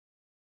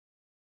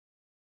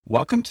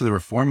Welcome to the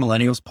Reform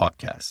Millennials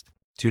podcast.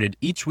 Tune in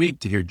each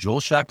week to hear Joel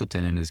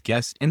Shackleton and his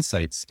guests'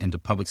 insights into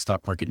public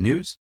stock market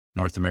news,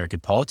 North American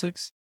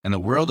politics, and the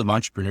world of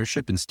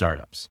entrepreneurship and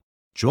startups.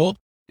 Joel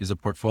is a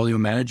portfolio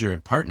manager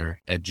and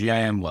partner at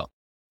GIM Wealth,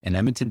 an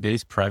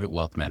Edmonton-based private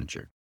wealth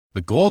manager.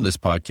 The goal of this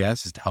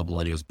podcast is to help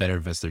millennials better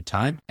invest their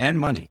time and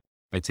money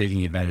by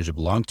taking advantage of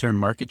long-term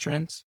market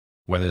trends,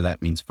 whether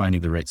that means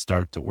finding the right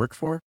startup to work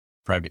for,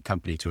 private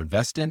company to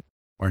invest in,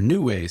 or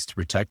new ways to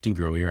protect and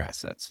grow your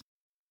assets.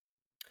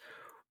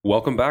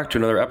 Welcome back to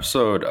another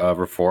episode of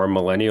Reform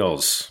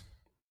Millennials.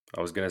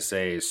 I was going to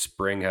say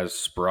spring has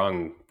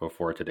sprung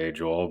before today,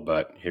 Joel,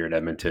 but here in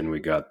Edmonton, we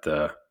got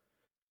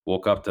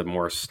woke up to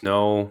more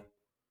snow,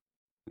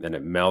 then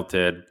it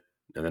melted,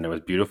 and then it was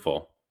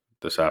beautiful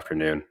this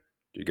afternoon.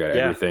 You got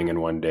everything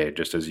in one day,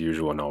 just as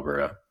usual in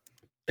Alberta.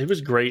 It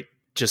was great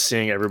just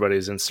seeing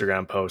everybody's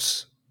Instagram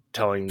posts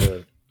telling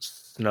the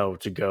snow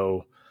to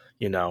go,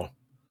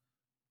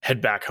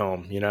 head back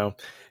home,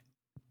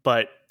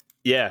 But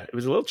yeah, it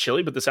was a little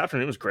chilly, but this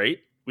afternoon was great.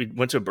 We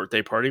went to a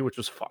birthday party, which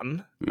was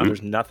fun. Mm-hmm.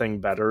 There's nothing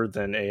better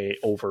than a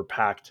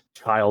overpacked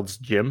child's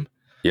gym.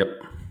 Yep.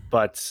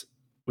 But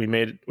we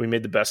made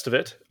the best of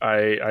it.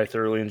 I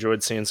thoroughly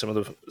enjoyed seeing some of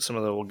the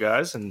little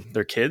guys and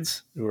their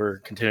kids who are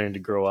continuing to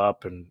grow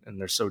up, and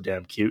they're so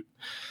damn cute.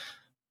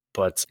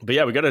 But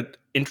yeah, we got an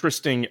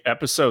interesting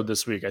episode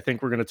this week. I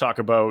think we're going to talk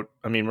about,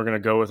 we're going to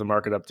go with a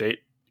market update.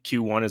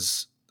 Q1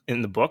 is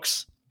in the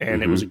books,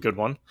 and It was a good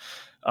one.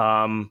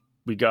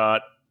 We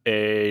got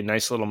a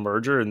nice little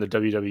merger in the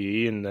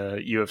WWE and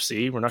the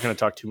UFC. We're not going to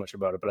talk too much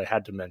about it, but I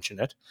had to mention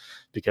it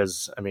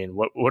because,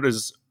 what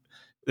is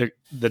the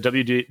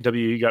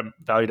WWE got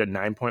valued at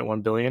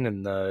 9.1 billion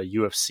and the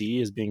UFC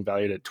is being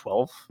valued at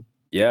 12?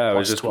 Yeah, it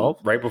was just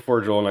 12 right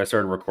before Joel and I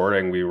started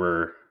recording.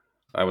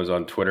 I was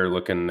on Twitter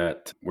looking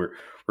at, we're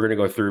going to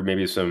go through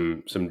maybe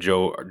some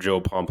Joe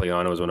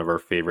Pompliano is one of our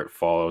favorite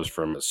follows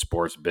from a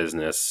sports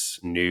business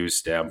news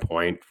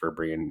standpoint for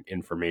bringing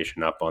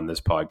information up on this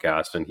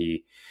podcast. And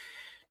he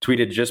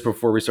tweeted just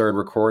before we started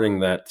recording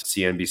that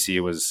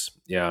CNBC was,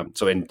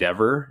 so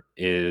Endeavor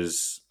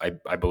is,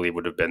 I believe,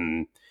 would have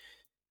been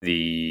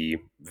the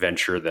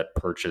venture that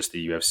purchased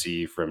the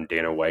UFC from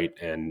Dana White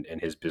and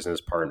his business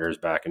partners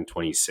back in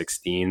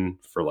 2016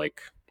 for I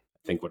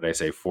think, what did I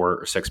say,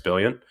 4 or 6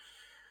 billion?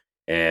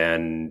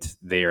 And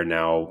they are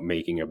now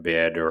making a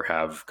bid or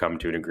have come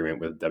to an agreement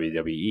with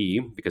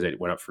WWE because it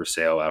went up for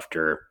sale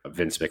after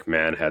Vince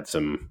McMahon had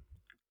some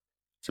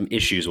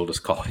issues, we'll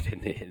just call it,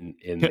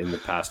 in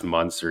the past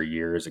months or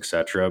years,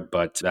 etc.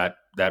 But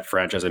that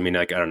franchise, I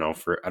don't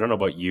know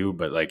about you,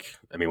 but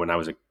when I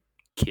was a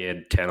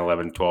kid, 10,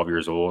 11, 12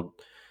 years old,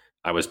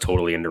 I was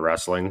totally into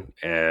wrestling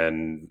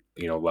and,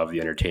 loved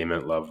the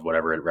entertainment, loved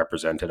whatever it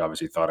represented.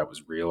 Obviously thought it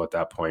was real at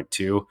that point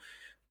too.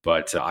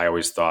 But I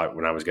always thought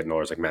when I was getting older,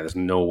 I was like, man, there's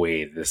no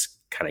way this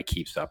kind of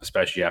keeps up,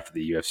 especially after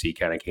the UFC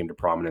kind of came to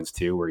prominence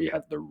too, where you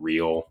had the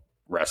real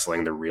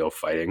wrestling, the real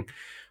fighting.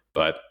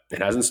 But it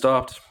hasn't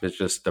stopped. It's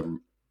just the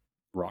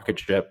rocket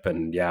ship.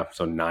 And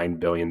so $9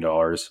 billion.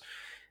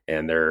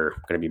 And they're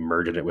going to be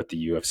merging it with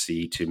the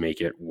UFC to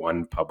make it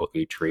one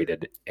publicly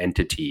traded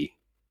entity,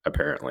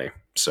 apparently.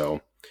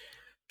 So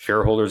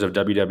shareholders of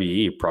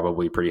WWE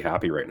probably pretty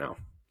happy right now.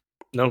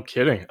 No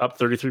kidding. Up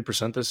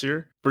 33% this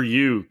year. For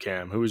you,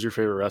 Cam, who was your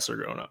favorite wrestler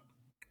growing up?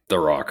 The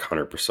Rock,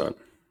 100%.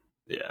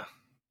 Yeah.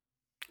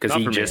 Because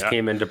he just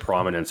came into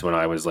prominence when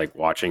I was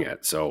watching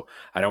it. So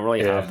I don't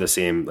really have the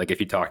same, if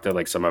you talk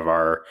to some of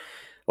our,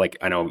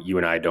 I know you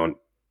and I don't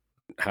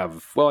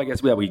have, well, I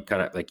guess we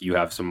kind of you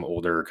have some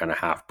older kind of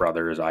half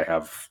brothers. I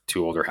have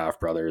 2 older half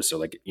brothers.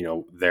 So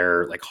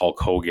they're Hulk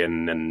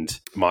Hogan and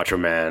Macho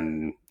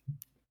Man,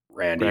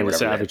 Randy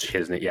Savage.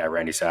 His name,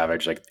 Randy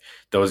Savage.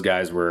 Those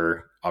guys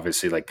were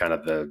obviously kind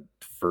of the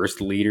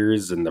first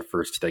leaders and the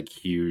first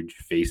huge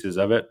faces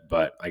of it.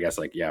 But I guess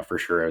for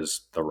sure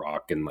as The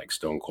Rock and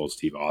Stone Cold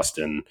Steve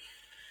Austin.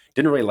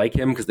 Didn't really like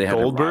him because they had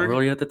a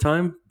rivalry at the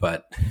time.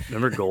 But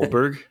remember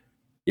Goldberg?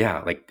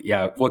 Well,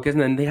 because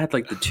then they had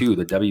the two,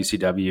 the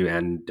WCW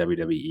and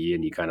WWE,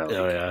 and you kind of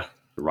the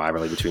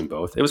rivalry between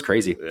both. It was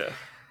crazy. Yeah,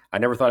 I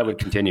never thought it would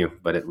continue,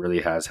 but it really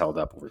has held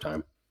up over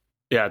time.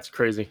 Yeah, it's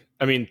crazy.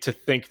 To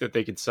think that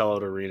they could sell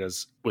out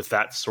arenas with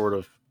that sort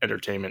of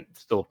entertainment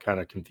still kind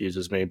of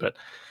confuses me. But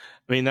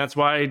that's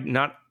why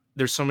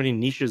there's so many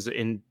niches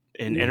in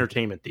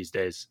entertainment these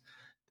days.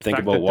 Think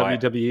about why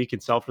WWE can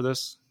sell for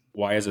this.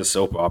 Why has a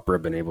soap opera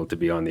been able to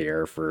be on the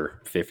air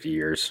for 50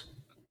 years?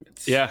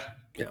 Yeah.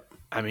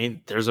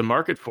 There's a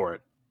market for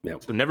it. Yeah.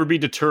 So never be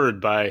deterred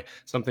by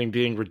something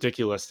being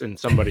ridiculous in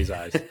somebody's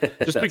eyes.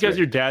 Just because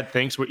your dad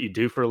thinks what you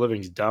do for a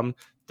living is dumb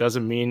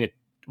doesn't mean it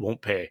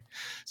won't pay.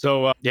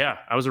 So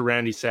I was a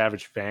Randy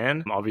Savage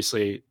fan.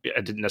 Obviously,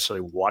 I didn't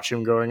necessarily watch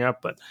him growing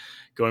up, but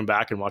going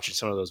back and watching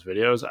some of those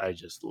videos, I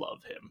just love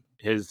him.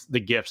 The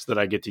gifts that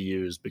I get to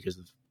use because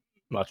of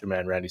Macho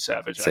Man Randy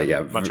Savage. So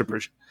much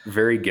appreciate.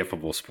 Very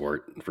giftable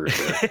sport for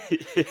sure.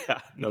 Yeah,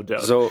 no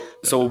doubt. So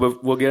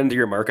we'll get into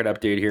your market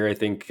update here. I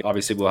think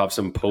obviously we'll have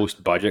some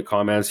post-budget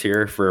comments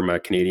here from a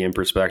Canadian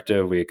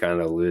perspective. We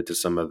kind of alluded to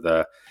some of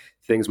the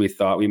things we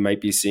thought we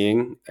might be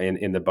seeing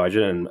in the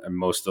budget, and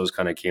most of those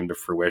kind of came to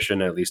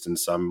fruition, at least in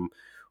some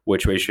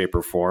which way, shape,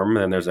 or form.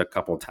 And there's a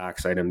couple of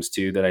tax items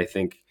too that I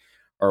think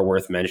are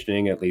worth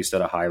mentioning, at least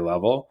at a high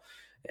level.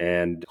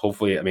 And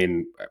hopefully, I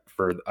mean,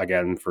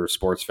 for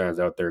sports fans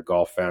out there,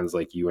 golf fans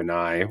like you and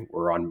I,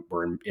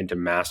 we're into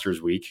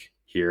Masters Week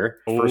here.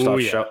 First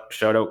off,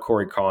 shout out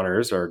Corey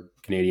Connors, our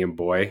Canadian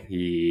boy.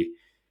 He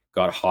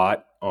got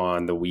hot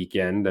on the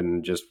weekend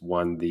and just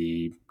won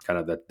the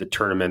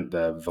tournament,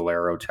 the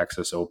Valero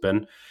Texas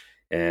Open.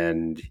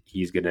 And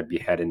he's going to be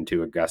heading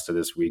to Augusta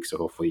this week. So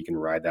hopefully he can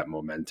ride that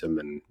momentum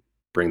and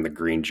bring the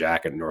green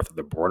jacket north of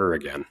the border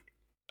again.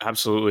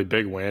 Absolutely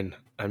big win.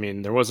 I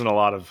mean, there wasn't a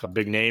lot of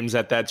big names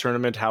at that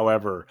tournament.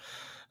 However,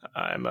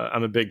 I'm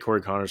a big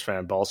Corey Connors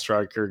fan. Ball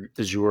striker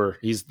du jour.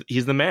 He's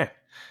the man.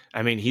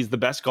 I mean, he's the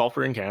best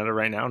golfer in Canada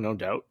right now, no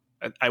doubt.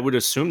 I would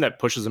assume that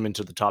pushes him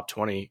into the top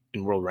 20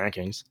 in world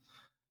rankings.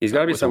 He's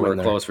got to be somewhere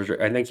close for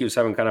sure. I think he was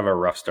having kind of a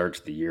rough start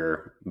to the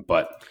year,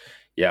 but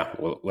yeah,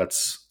 well,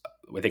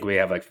 I think we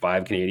have like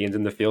 5 Canadians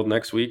in the field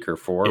next week, or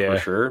 4 for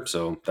sure.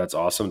 So that's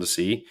awesome to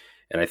see.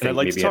 And I think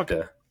maybe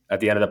at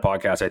the end of the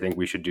podcast, I think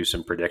we should do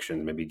some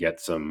predictions, maybe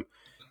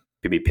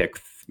pick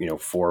 4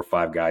 or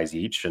 5 guys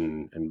each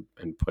and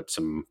put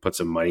some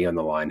money on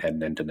the line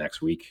heading into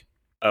next week.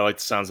 I like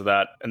the sounds of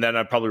that. And then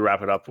I'd probably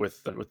wrap it up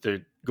with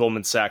the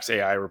Goldman Sachs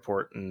AI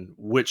report and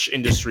which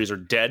industries are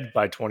dead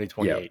by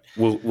 2028.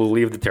 Yeah, we'll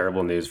leave the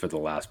terrible news for the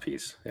last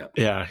piece.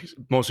 Yeah.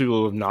 Most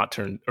people will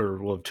have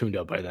will have tuned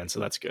out by then, so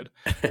that's good.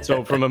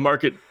 So from a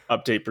market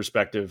update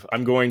perspective,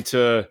 I'm going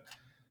to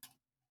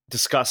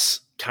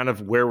discuss kind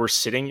of where we're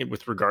sitting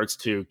with regards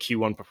to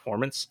Q1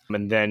 performance,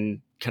 and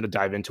then kind of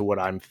dive into what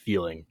I'm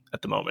feeling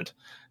at the moment.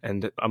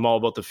 And I'm all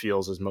about the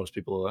feels, as most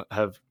people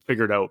have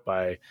figured out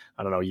by,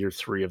 year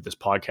 3 of this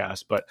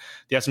podcast. But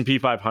the S&P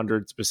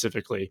 500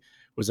 specifically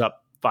was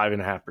up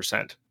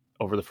 5.5%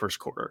 over the first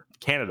quarter.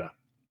 Canada,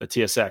 the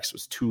TSX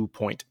was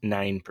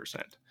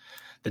 2.9%.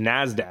 The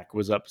NASDAQ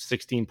was up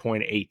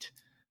 16.8%.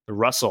 The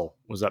Russell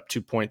was up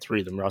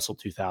 2.3%, the Russell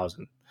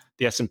 2000.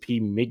 The S&P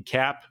mid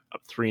cap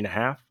up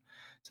 3.5%.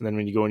 So then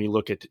when you go and you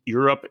look at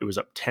Europe, it was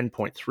up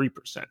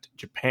 10.3%,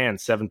 Japan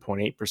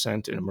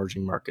 7.8%, and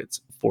emerging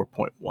markets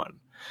 4.1%.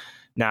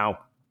 Now,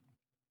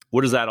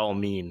 what does that all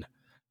mean?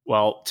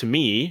 Well, to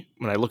me,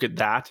 when I look at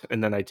that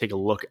and then I take a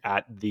look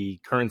at the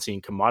currency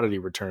and commodity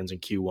returns in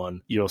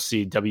Q1, you'll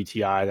see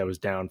WTI that was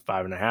down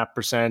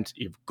 5.5%.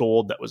 You have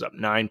gold that was up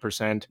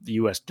 9%, the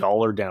US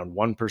dollar down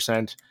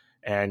 1%,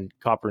 and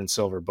copper and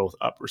silver both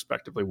up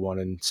respectively 1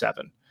 and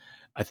 7%.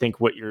 I think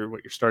what you're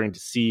starting to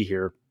see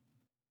here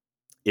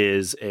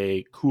is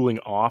a cooling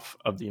off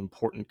of the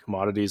important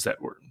commodities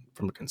that were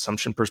from a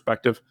consumption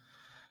perspective,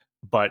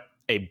 but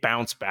a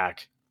bounce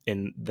back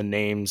in the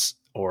names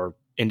or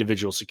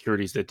individual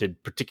securities that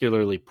did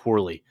particularly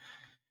poorly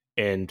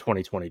in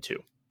 2022.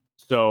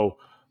 So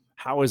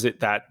how is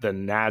it that the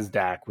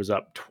NASDAQ was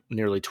up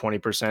nearly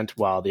 20%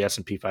 while the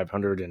S&P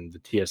 500 and the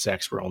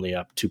TSX were only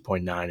up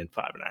 2.9 and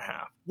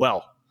 5.5?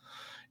 Well,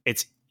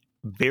 it's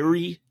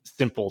very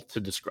simple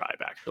to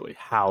describe actually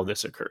how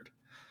this occurred.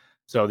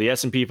 So the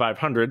S&P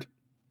 500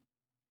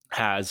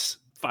 has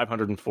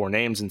 504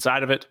 names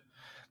inside of it,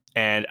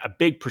 and a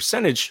big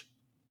percentage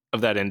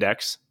of that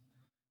index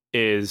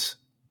is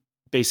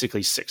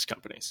basically 6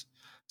 companies.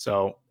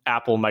 So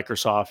Apple,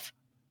 Microsoft,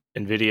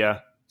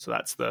 NVIDIA, so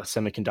that's the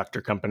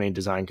semiconductor company,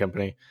 design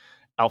company,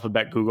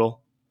 Alphabet,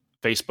 Google,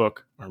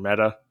 Facebook or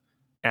Meta,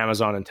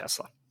 Amazon, and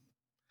Tesla.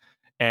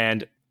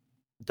 And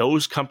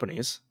those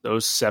companies,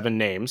 those 7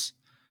 names,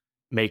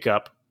 make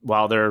up,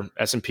 while the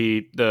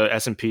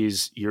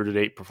S&P's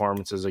year-to-date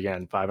performance is,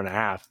 again,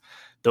 5.5,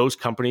 those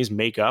companies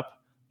make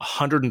up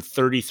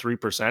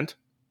 133%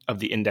 of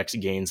the index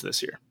gains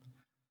this year.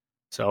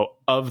 So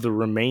of the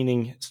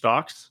remaining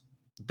stocks,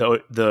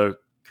 the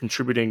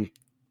contributing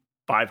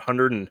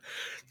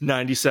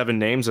 597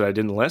 names that I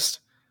didn't list,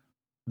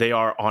 they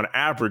are on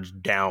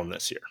average down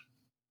this year.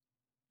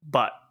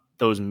 But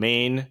those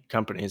main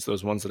companies,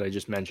 those ones that I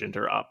just mentioned,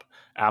 are up.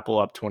 Apple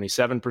up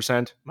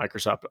 27%,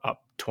 Microsoft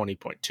up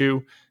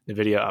 20.2%,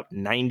 NVIDIA up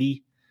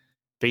 90%,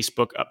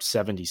 Facebook up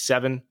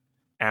 77%,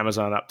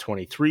 Amazon up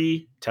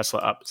 23%, Tesla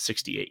up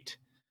 68%,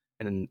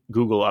 and then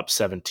Google up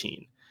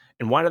 17%.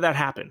 And why did that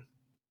happen?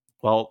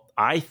 Well,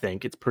 I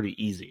think it's pretty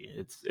easy.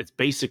 It's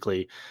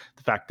basically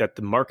the fact that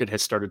the market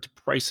has started to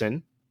price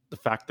in the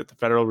fact that the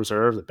Federal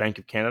Reserve, the Bank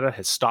of Canada,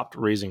 has stopped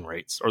raising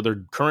rates, or there's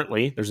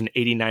an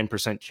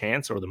 89%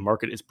 chance, or the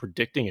market is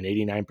predicting an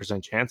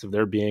 89% chance of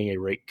there being a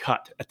rate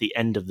cut at the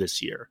end of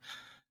this year.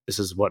 This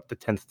is the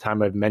 10th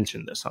time I've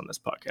mentioned this on this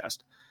podcast.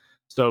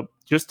 So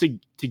just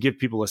to give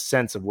people a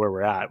sense of where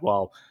we're at,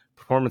 while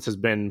performance has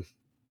been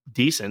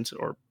decent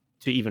or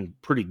to even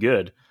pretty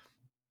good,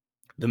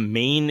 the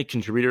main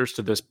contributors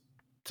to this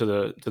to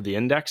the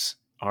index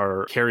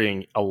are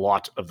carrying a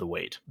lot of the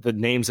weight. The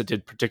names that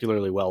did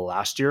particularly well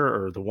last year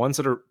are the ones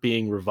that are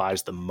being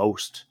revised the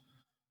most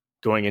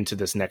going into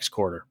this next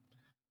quarter.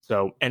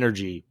 So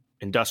energy,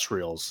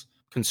 industrials,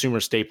 consumer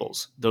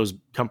staples, those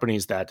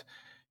companies that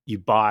you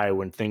buy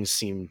when things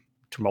seem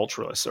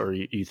tumultuous, or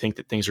you think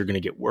that things are going to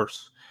get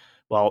worse.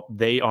 Well,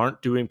 they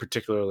aren't doing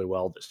particularly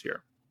well this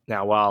year.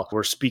 Now, while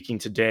we're speaking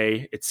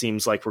today, it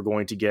seems like we're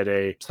going to get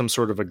some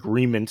sort of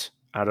agreement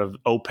out of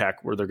OPEC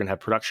where they're going to have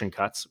production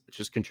cuts, which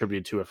has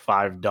contributed to a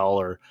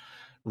 $5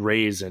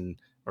 raise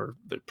or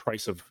the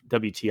price of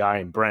WTI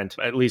and Brent.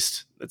 At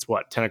least it's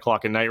 10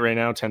 o'clock at night right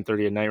now,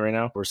 10:30 at night right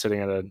now. We're sitting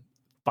at a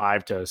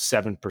 5 to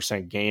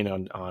 7% gain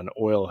on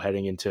oil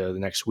heading into the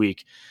next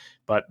week.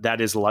 But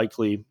that is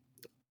likely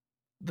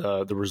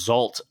the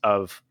result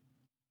of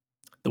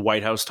the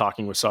White House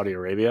talking with Saudi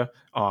Arabia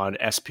on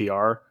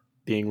SPR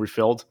being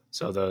refilled,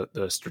 so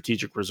the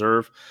strategic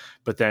reserve,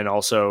 but then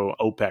also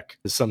OPEC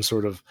is some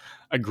sort of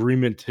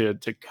agreement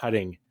to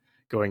cutting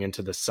going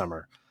into this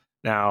summer.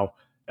 Now,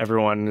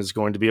 everyone is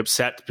going to be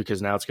upset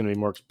because now it's going to be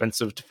more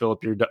expensive to fill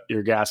up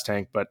your gas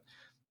tank, but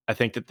I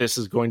think that this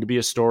is going to be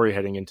a story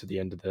heading into the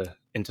end of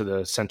into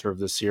the center of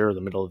this year or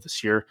the middle of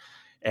this year,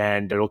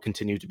 and it'll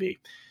continue to be.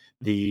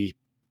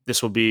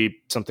 This will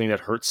be something that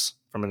hurts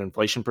from an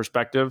inflation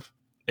perspective.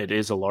 It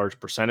is a large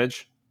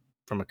percentage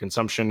from a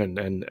consumption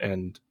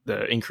and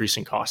the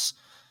increasing costs.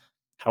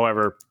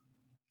 However,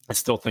 I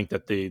still think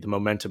that the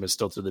momentum is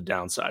still to the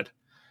downside.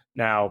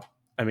 Now,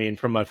 I mean,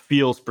 from a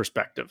feels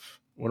perspective,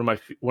 what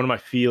am I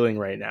feeling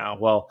right now?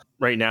 Well,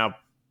 right now,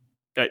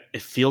 the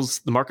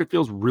market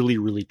feels really,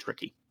 really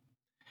tricky.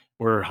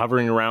 We're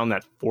hovering around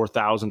that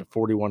 4,000 to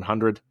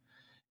 4,100,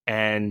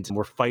 and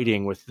we're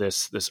fighting with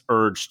this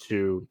urge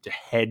to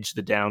hedge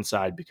the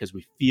downside because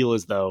we feel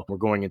as though we're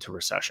going into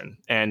recession.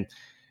 And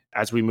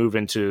as we move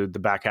into the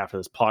back half of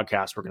this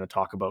podcast, we're going to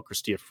talk about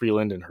Chrystia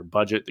Freeland and her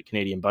budget, the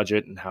Canadian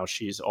budget, and how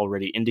she's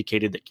already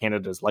indicated that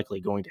Canada is likely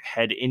going to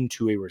head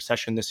into a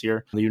recession this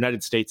year. The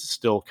United States is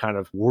still kind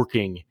of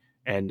working,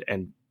 and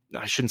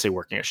I shouldn't say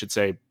working, I should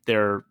say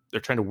they're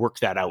trying to work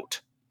that out.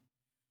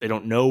 They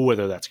don't know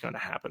whether that's going to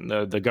happen.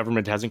 The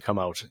government hasn't come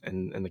out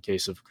in the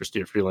case of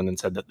Chrystia Freeland and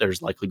said that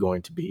there's likely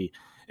going to be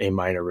a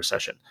minor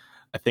recession.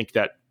 I think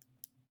that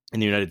in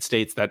the United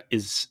States, that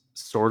is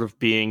sort of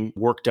being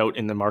worked out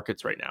in the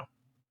markets right now.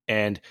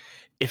 And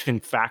if in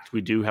fact we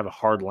do have a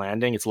hard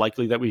landing, it's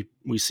likely that we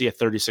see a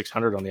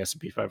 3,600 on the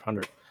S&P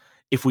 500.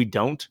 If we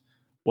don't,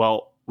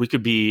 well, we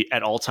could be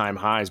at all-time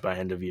highs by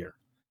end of year.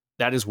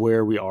 That is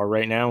where we are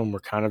right now, and we're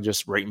kind of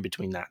just right in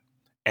between that.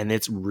 And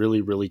it's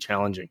really, really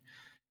challenging.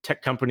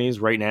 Tech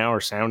companies right now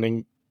are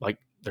sounding like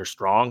they're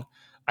strong.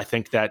 I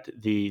think that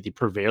the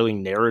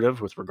prevailing narrative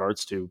with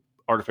regards to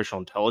artificial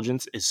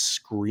intelligence is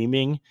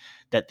screaming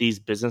that these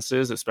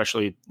businesses,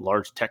 especially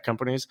large tech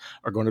companies,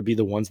 are going to be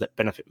the ones that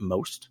benefit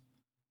most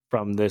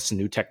from this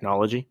new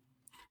technology.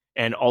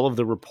 And all of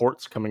the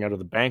reports coming out of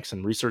the banks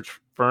and research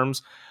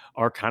firms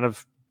are kind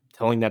of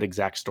telling that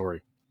exact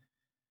story.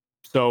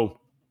 So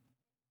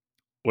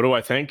what do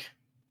I think?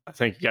 I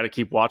think you got to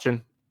keep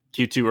watching.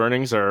 Q2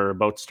 earnings are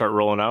about to start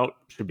rolling out.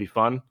 Should be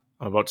fun.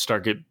 I'm about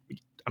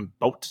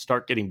to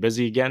start getting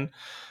busy again.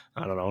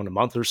 I don't know, in a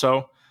month or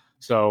so.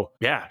 So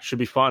yeah, should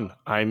be fun.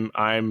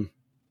 I'm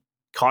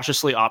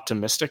cautiously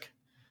optimistic,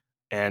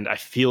 and I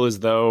feel as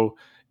though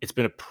it's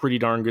been a pretty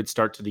darn good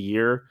start to the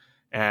year.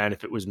 And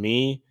if it was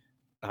me,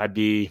 I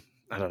don't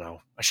know.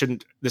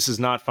 This is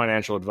not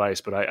financial advice,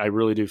 but I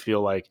really do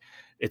feel like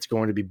it's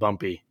going to be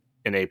bumpy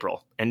in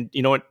April. And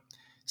you know what?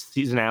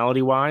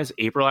 Seasonality wise,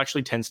 April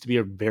actually tends to be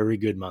a very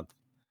good month.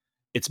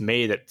 It's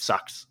May that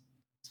sucks.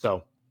 So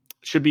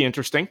it should be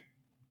interesting.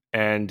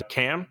 And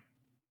Cam,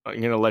 I'm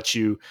going to let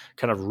you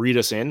kind of read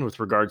us in with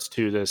regards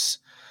to this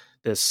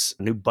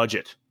new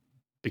budget,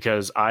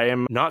 because I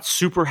am not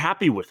super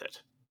happy with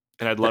it.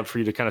 And I'd love for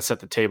you to kind of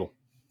set the table.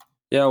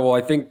 Yeah, well,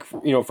 I think,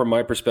 from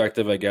my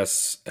perspective, I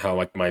guess how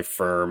like my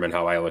firm and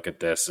how I look at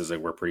this is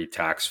that we're pretty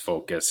tax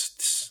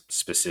focused,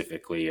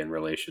 specifically in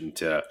relation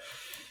to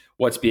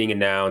what's being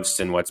announced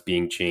and what's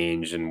being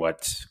changed and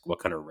what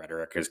kind of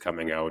rhetoric is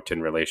coming out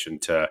in relation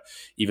to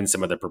even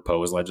some of the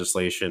proposed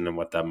legislation and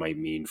what that might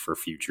mean for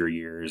future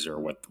years or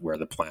where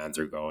the plans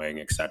are going,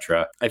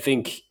 etc. I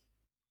think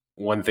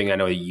one thing I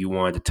know that you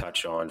wanted to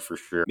touch on for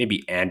sure,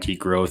 maybe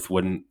anti-growth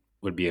would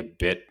be a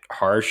bit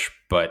harsh,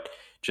 but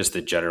just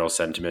the general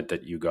sentiment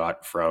that you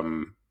got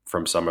from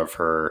some of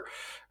her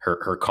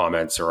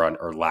comments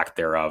or lack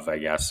thereof, I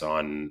guess,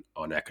 on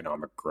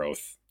economic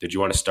growth. Did you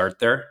want to start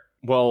there?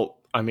 Well,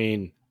 I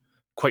mean,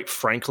 quite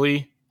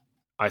frankly,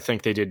 I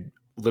think they did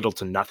little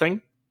to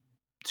nothing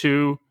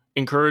to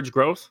encourage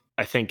growth.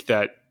 I think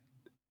that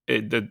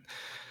the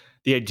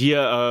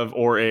idea of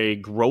or a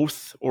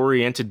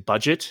growth-oriented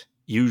budget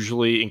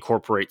usually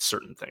incorporates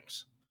certain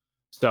things.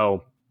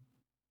 So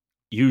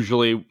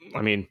usually,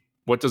 I mean,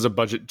 what does a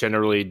budget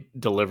generally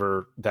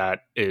deliver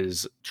that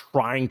is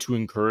trying to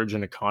encourage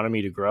an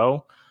economy to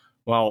grow?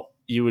 Well,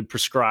 you would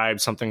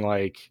prescribe something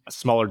like a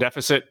smaller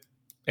deficit,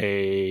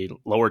 a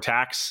lower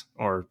tax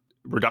or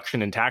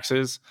reduction in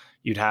taxes.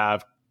 You'd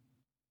have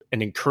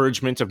an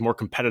encouragement of more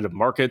competitive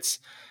markets,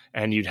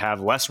 and you'd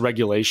have less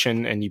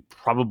regulation, and you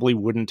probably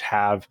wouldn't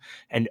have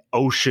an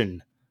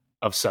ocean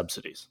of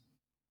subsidies.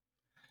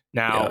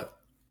 Now,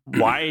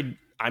 why?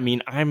 I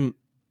mean,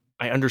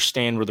 I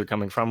understand where they're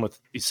coming from with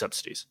these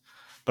subsidies.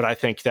 But I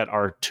think that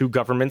our two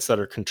governments that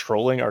are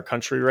controlling our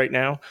country right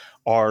now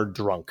are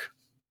drunk.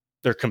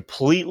 They're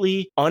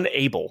completely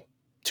unable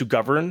to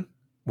govern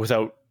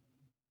without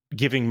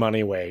giving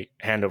money away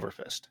hand over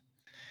fist.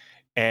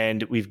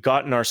 And we've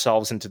gotten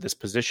ourselves into this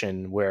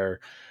position where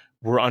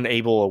we're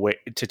unable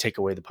to take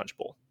away the punch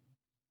bowl.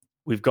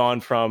 We've gone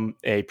from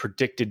a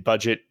predicted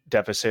budget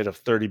deficit of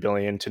 30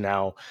 billion to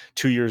now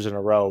 2 years in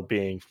a row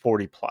being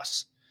 40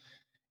 plus.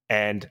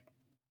 And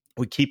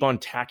we keep on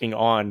tacking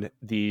on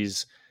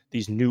these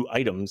new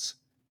items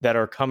that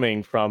are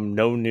coming from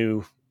no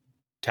new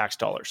tax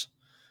dollars.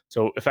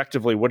 So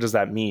effectively, what does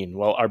that mean?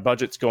 Well, our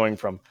budget's going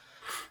from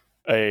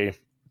a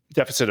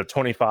deficit of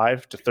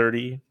 25 to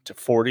 30 to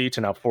 40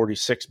 to now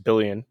 46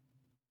 billion,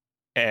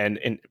 and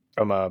in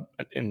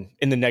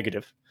the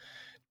negative.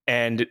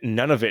 And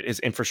none of it is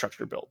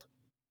infrastructure build.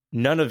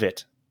 None of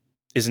it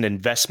is an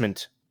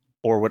investment,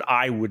 or what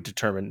I would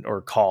determine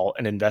or call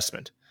an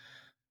investment.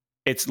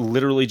 It's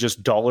literally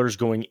just dollars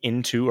going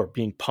into or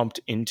being pumped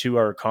into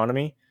our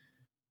economy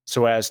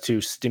so as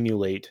to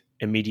stimulate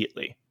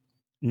immediately.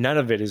 None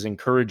of it is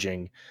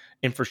encouraging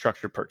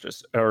infrastructure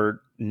purchase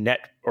or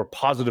net or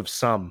positive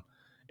sum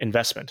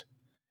investment.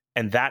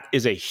 And that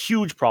is a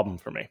huge problem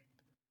for me.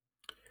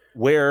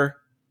 Where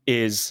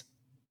is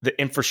the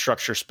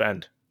infrastructure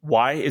spend?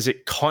 Why is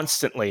it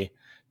constantly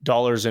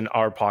dollars in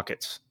our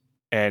pockets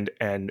and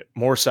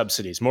more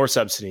subsidies, more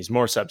subsidies,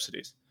 more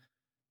subsidies?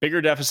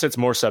 Bigger deficits,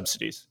 more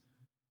subsidies.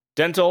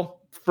 Dental,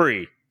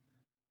 free.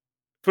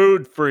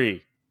 Food,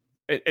 free.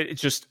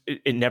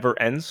 It never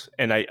ends.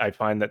 And I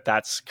find that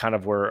that's kind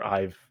of where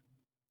I've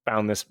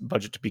found this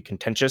budget to be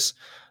contentious.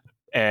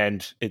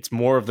 And it's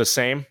more of the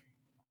same.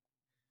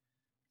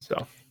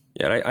 So,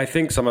 yeah, I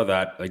think some of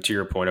that, like to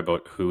your point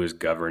about who is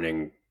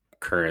governing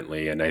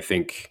currently, and I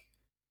think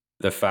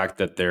the fact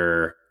that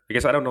I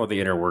guess I don't know the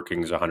inner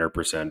workings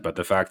 100%, but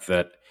the fact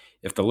that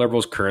if the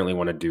Liberals currently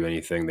want to do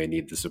anything, they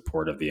need the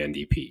support of the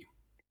NDP.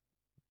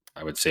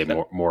 I would say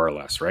more or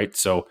less, right?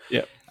 So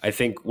yeah. I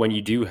think when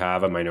you do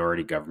have a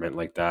minority government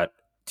like that,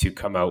 to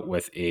come out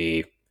with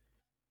a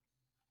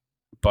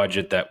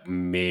budget that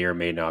may or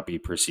may not be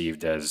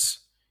perceived as,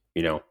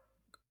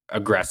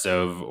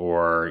 aggressive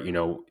or,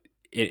 in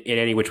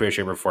any which way,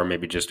 shape, or form,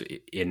 maybe just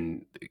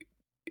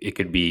it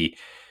could be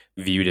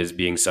viewed as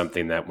being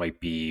something that might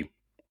be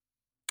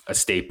a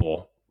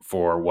staple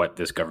for what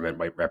this government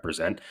might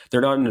represent. They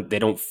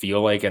don't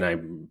feel like, and I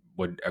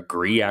would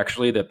agree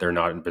actually, that they're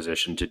not in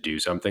position to do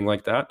something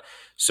like that.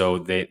 So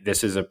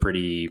this is a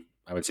pretty,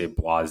 I would say,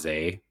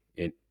 blasé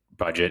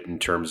budget in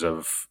terms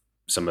of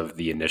some of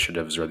the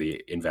initiatives or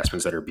the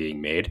investments that are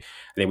being made.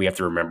 I think we have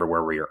to remember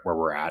where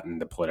we're at in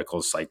the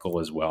political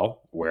cycle as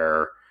well,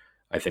 where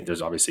I think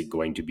there's obviously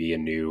going to be a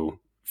new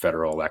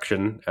federal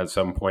election at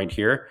some point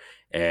here.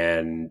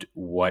 And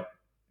what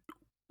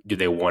do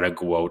they want to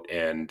go out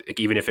and,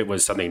 even if it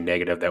was something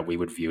negative that we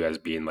would view as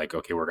being like,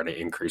 okay, we're going to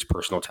increase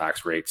personal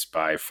tax rates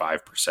by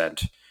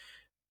 5%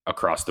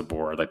 across the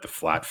board, like the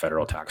flat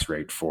federal tax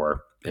rate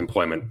for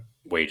employment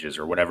wages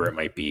or whatever it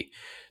might be.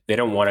 They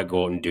don't want to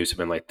go out and do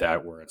something like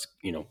that where it's,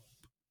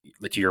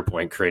 to your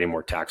point, creating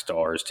more tax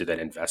dollars to then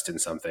invest in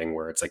something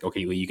where it's like,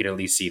 okay, well, you can at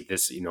least see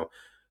this,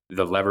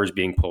 the levers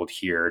being pulled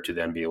here to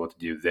then be able to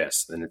do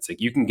this. Then it's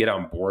like, you can get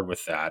on board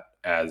with that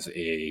as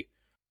a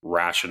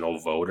rational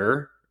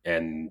voter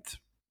and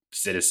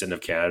citizen of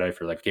Canada. If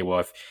you're like, okay,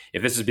 well,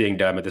 if this is being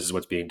done, but this is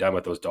what's being done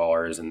with those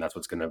dollars, and that's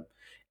what's going to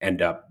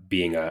end up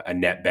being a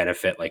net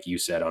benefit, like you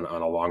said, on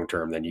a long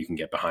term, then you can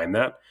get behind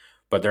that.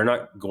 But they're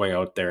not going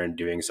out there and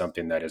doing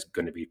something that is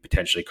going to be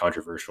potentially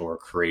controversial or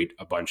create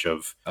a bunch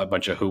of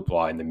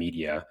hoopla in the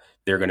media.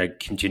 They're going to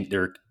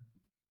continue.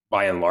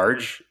 By and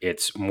large,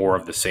 it's more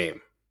of the same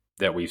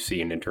that we've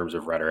seen in terms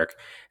of rhetoric,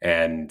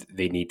 and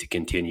they need to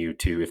continue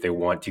to, if they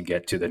want to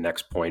get to the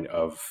next point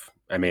of,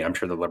 I'm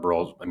sure the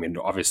Liberals,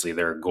 obviously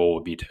their goal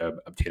would be to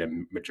obtain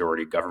a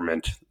majority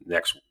government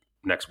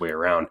next way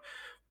around,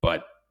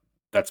 but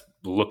that's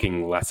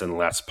looking less and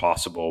less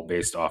possible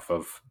based off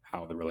of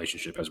how the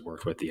relationship has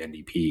worked with the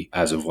NDP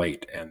as of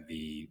late and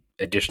the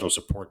additional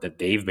support that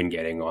they've been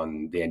getting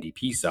on the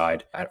NDP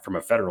side from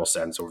a federal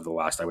sense over the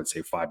last, I would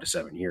say, 5 to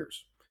 7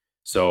 years.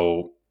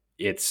 So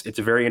it's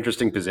a very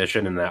interesting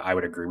position, and I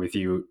would agree with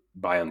you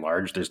by and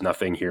large. There's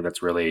nothing here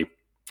that's really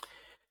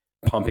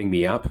pumping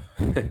me up,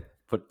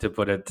 to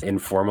put it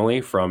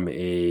informally, from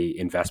a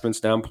investment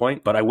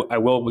standpoint. But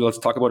let's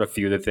talk about a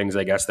few of the things,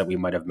 I guess, that we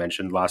might have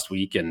mentioned last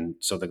week. And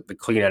so the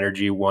clean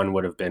energy one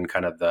would have been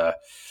kind of the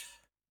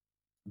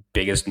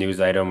biggest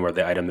news item, or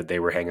the item that they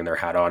were hanging their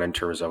hat on in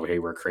terms of, hey,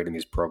 we're creating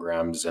these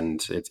programs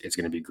and it's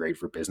going to be great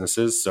for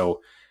businesses.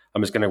 So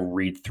I'm just going to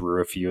read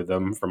through a few of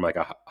them from like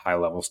a high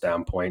level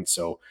standpoint.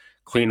 So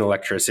clean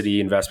electricity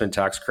investment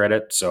tax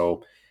credit.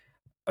 So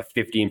a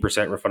 15%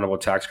 refundable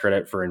tax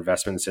credit for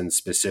investments in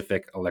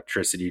specific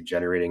electricity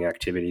generating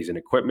activities and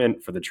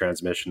equipment for the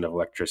transmission of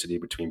electricity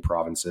between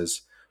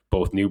provinces.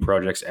 Both new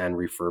projects and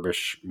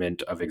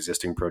refurbishment of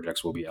existing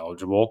projects will be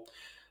eligible.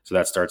 So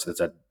that's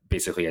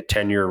basically a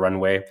 10-year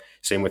runway.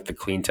 Same with the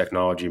clean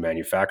technology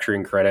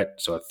manufacturing credit.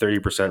 So a 30%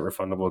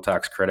 refundable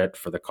tax credit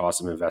for the cost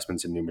of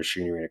investments in new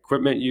machinery and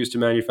equipment used to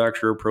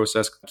manufacture or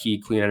process key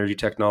clean energy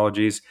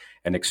technologies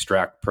and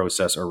extract,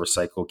 process, or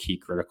recycle key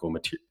critical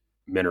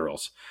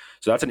minerals.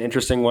 So that's an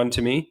interesting one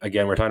to me.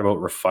 Again, we're talking about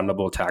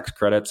refundable tax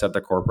credits at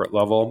the corporate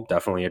level.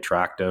 Definitely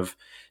attractive.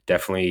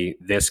 Definitely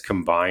this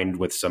combined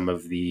with some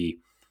of the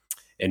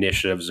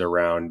initiatives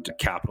around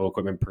capital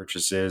equipment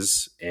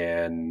purchases.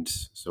 And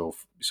so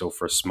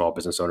for small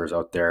business owners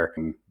out there,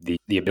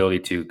 the ability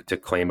to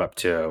claim up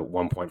to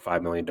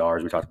 $1.5 million,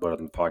 we talked about it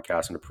on the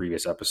podcast in a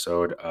previous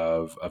episode,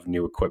 of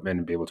new equipment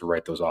and be able to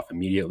write those off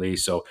immediately.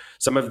 So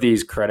some of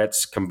these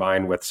credits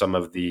combined with some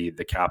of the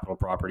capital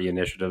property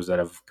initiatives that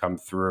have come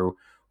through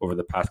over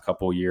the past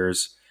couple of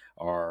years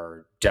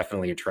are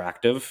definitely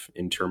attractive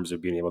in terms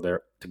of being able to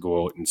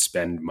go out and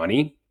spend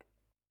money.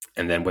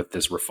 And then with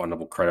this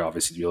refundable credit,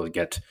 obviously, you'll be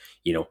able to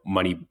get,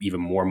 money,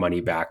 even more money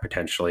back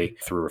potentially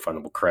through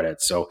refundable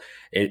credit. So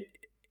I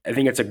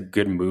think it's a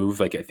good move.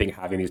 Like, I think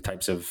having these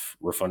types of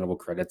refundable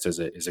credits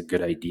is a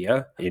good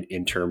idea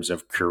in terms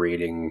of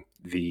creating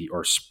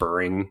or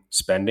spurring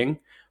spending.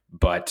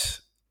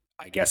 But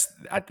I guess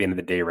at the end of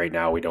the day, right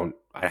now,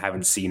 I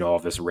haven't seen all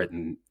of this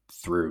written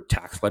through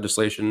tax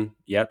legislation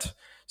yet.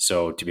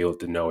 So to be able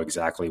to know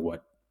exactly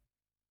what,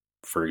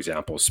 for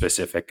example,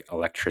 specific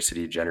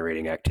electricity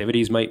generating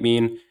activities might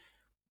mean,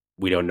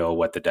 we don't know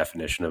what the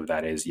definition of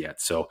that is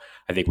yet. So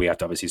I think we have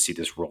to obviously see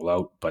this roll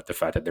out, but the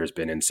fact that there's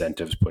been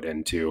incentives put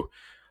into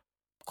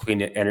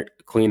clean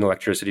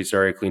electricity,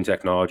 clean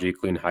technology,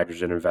 clean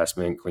hydrogen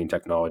investment, clean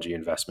technology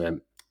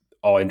investment,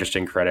 all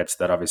interesting credits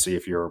that obviously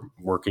if you're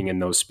working in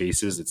those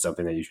spaces, it's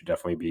something that you should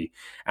definitely be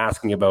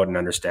asking about and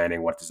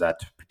understanding what does that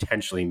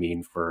potentially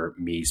mean for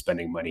me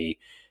spending money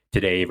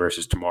today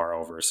versus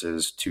tomorrow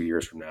versus 2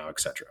 years from now,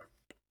 etc.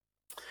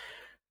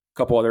 A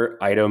couple other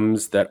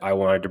items that I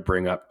wanted to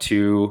bring up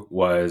too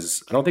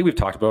was, I don't think we've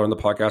talked about it on the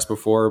podcast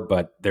before,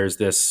 but there's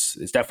this,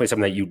 it's definitely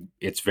something that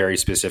it's very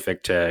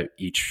specific to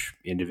each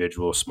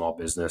individual small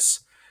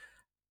business.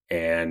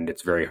 And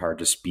it's very hard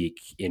to speak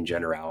in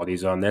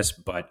generalities on this,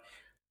 but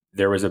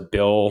there was a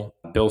bill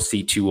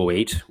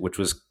C-208, which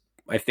was,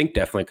 I think,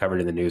 definitely covered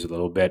in the news a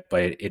little bit,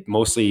 but it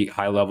mostly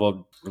high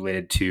level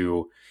related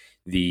to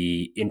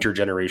the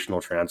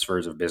intergenerational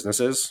transfers of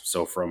businesses.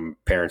 So from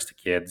parents to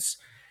kids,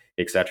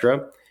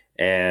 etc.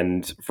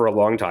 And for a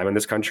long time in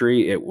this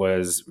country, it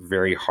was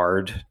very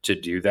hard to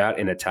do that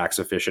in a tax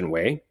efficient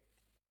way.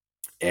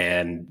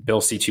 And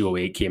Bill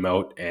C-208 came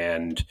out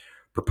and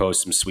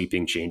proposed some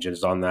sweeping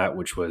changes on that,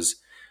 which was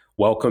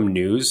welcome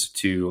news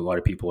to a lot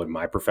of people in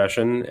my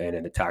profession and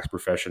in the tax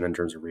profession in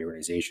terms of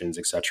reorganizations,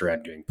 et cetera,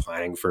 and doing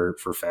planning for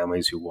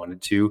families who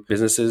wanted to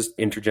businesses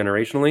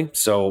intergenerationally.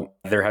 So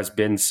there has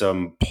been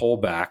some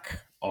pullback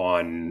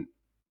on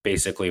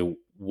basically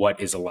what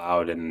is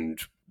allowed and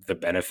the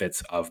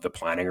benefits of the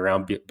planning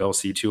around Bill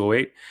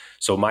C-208.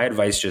 So my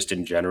advice just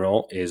in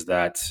general is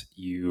that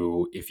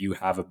if you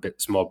have a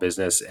small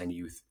business and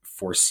you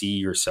foresee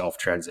yourself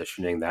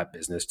transitioning that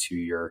business to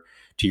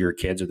your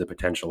kids, or the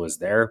potential is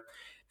there,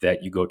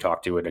 that you go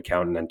talk to an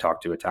accountant and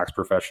talk to a tax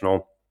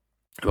professional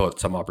about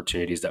some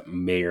opportunities that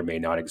may or may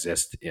not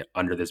exist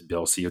under this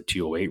Bill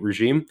C-208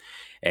 regime.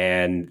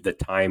 And the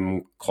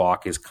time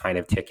clock is kind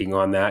of ticking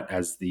on that,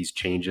 as these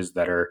changes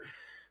that are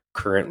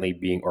currently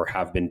being or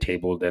have been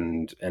tabled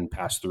and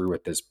passed through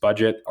with this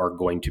budget are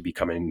going to be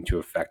coming into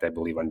effect, I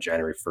believe, on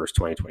January 1st,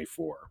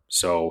 2024.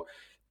 So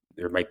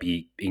there might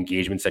be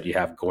engagements that you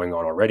have going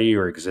on already,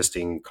 or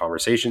existing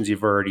conversations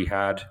you've already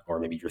had, or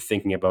maybe you're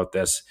thinking about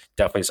this.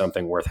 Definitely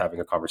something worth having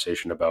a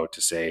conversation about,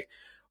 to say,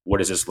 what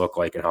does this look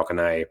like and how can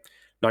I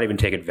not even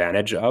take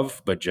advantage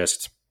of, but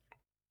just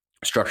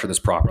structure this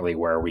properly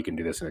where we can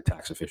do this in a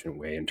tax efficient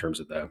way in terms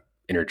of the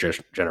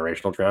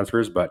intergenerational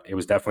transfers. But it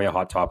was definitely a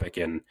hot topic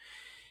in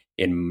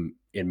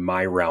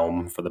my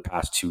realm for the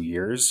past 2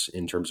 years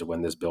in terms of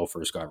when this bill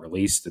first got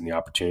released and the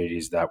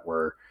opportunities that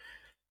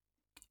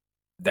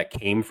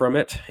came from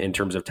it in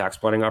terms of tax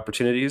planning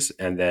opportunities,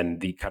 and then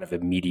the kind of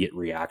immediate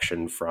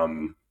reaction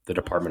from the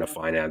Department of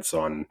Finance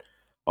on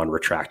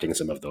retracting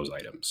some of those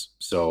items.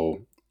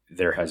 So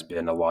there has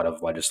been a lot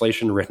of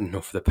legislation written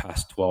over the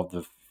past 12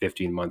 to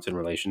 15 months in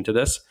relation to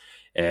this,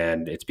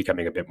 and it's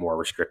becoming a bit more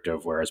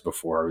restrictive, whereas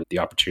before the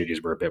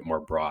opportunities were a bit more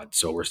broad.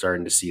 So we're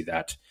starting to see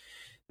that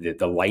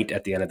the light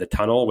at the end of the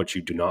tunnel, which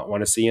you do not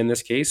want to see in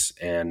this case.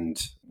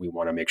 And we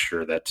want to make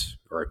sure that,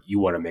 or you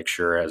want to make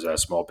sure as a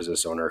small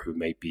business owner who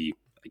may be,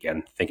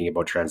 again, thinking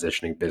about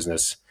transitioning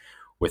business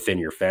within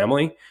your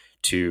family,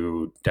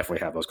 to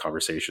definitely have those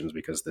conversations,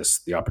 because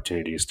the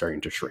opportunity is starting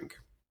to shrink.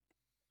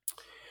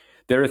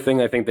 The other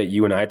thing I think that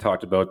you and I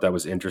talked about that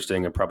was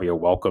interesting and probably a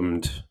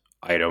welcomed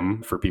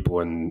item for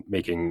people in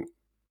making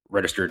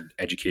registered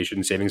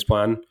education savings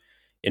plan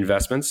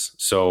investments.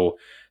 So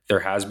there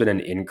has been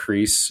an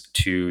increase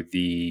to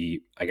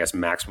the, I guess,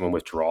 maximum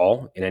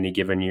withdrawal in any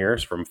given year,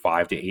 from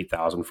 $5,000 to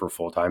 $8,000 for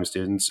full-time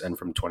students, and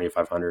from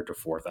 $2,500 to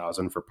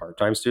 $4,000 for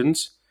part-time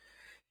students.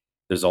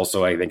 There's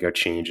also, I think, a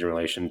change in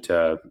relation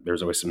to,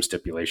 there's always some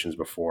stipulations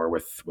before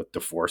with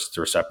divorced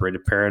or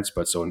separated parents,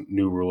 but so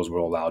new rules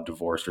will allow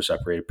divorced or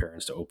separated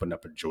parents to open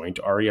up a joint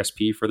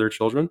RESP for their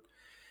children.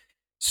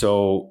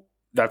 So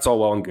that's all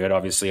well and good.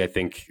 Obviously, I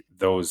think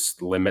those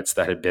limits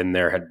that had been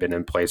there had been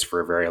in place for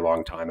a very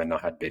long time and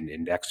not had been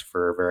indexed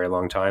for a very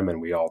long time.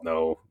 And we all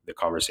know the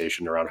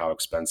conversation around how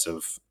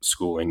expensive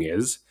schooling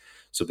is.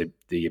 So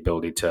the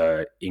ability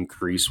to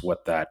increase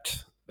what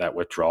that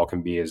withdrawal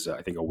can be is,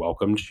 I think, a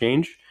welcome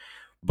change.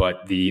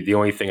 But the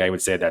only thing I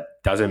would say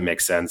that doesn't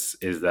make sense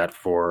is that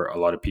for a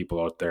lot of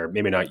people out there,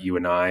 maybe not you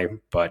and I,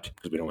 but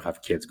because we don't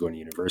have kids going to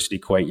university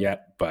quite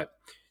yet, but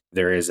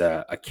there is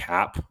a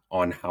cap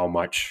on how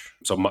much.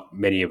 So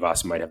many of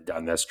us might have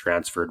done this,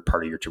 transferred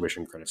part of your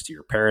tuition credits to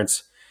your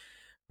parents,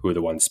 who are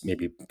the ones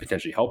maybe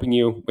potentially helping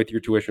you with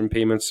your tuition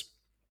payments.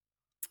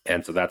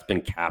 And so that's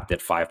been capped at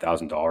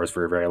 $5,000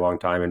 for a very long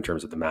time in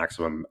terms of the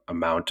maximum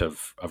amount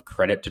of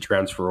credit to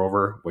transfer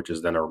over, which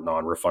is then a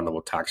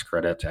non-refundable tax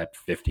credit at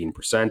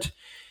 15%.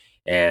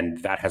 And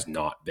that has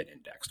not been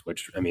indexed,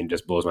 which, I mean,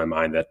 just blows my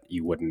mind that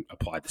you wouldn't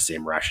apply the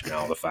same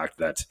rationale. The fact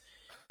that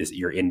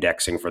you're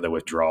indexing for the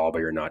withdrawal, but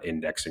you're not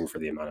indexing for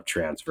the amount of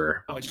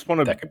transfer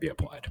that could be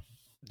applied.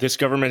 This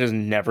government has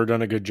never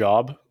done a good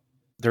job.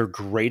 They're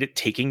great at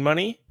taking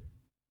money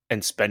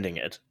and spending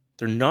it.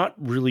 They're not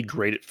really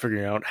great at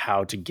figuring out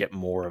how to get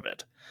more of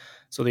it.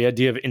 So the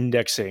idea of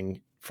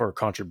indexing for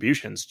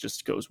contributions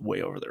just goes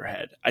way over their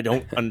head. I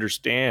don't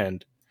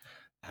understand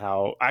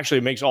how. Actually,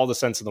 it makes all the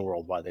sense in the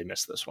world why they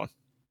missed this one.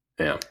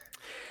 Yeah.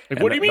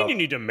 Like, what do you mean you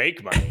need to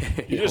make money?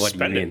 You just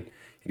spend it.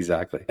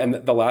 Exactly. And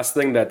the last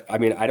thing that, I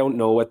mean, I don't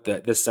know what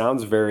this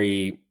sounds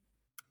very,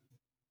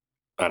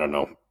 I don't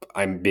know.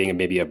 I'm being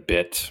maybe a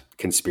bit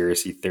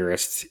conspiracy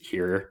theorist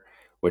here,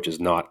 which is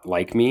not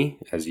like me,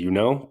 as you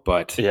know,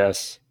 but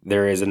yes,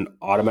 there is an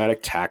automatic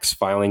tax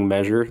filing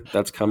measure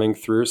that's coming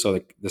through. So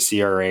the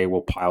CRA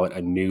will pilot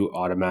a new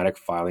automatic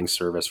filing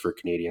service for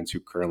Canadians who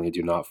currently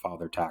do not file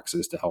their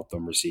taxes to help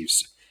them receive,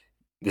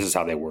 this is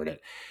how they word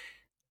it,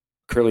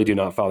 currently do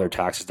not file their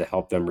taxes to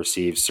help them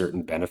receive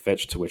certain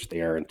benefits to which they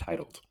are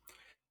entitled.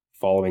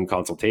 Following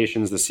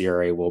consultations, the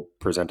CRA will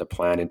present a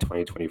plan in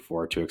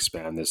 2024 to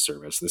expand this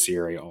service. The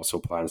CRA also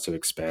plans to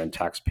expand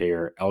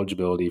taxpayer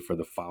eligibility for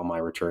the File My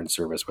Return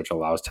service, which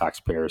allows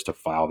taxpayers to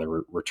file their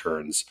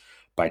returns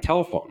by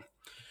telephone.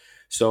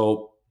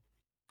 So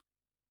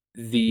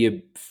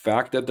the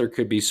fact that there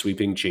could be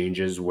sweeping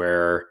changes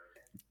where,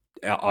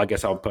 I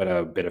guess I'll put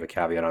a bit of a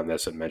caveat on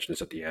this and mention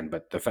this at the end,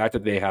 but the fact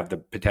that they have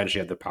potentially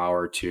have the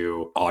power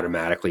to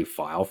automatically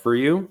file for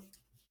you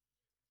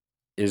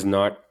is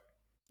not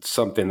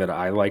something that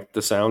I like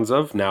the sounds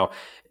of. Now,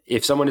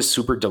 if someone is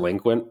super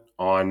delinquent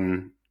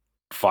on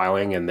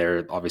filing, and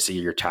they're obviously,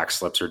 your tax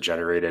slips are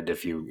generated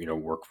if you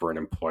work for an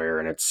employer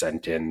and it's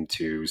sent in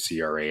to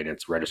CRA and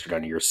it's registered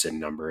under your SIN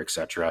number,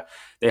 etc.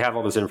 They have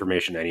all this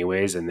information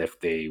anyways, and if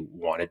they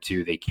wanted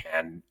to, they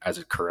can, as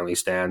it currently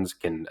stands,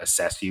 can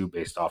assess you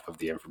based off of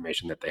the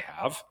information that they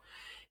have.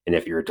 And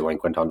if you're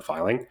delinquent on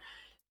filing,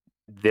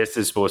 this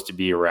is supposed to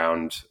be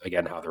around,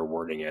 again, how they're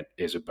wording it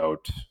is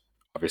about,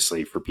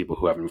 obviously, for people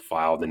who haven't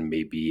filed and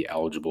may be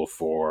eligible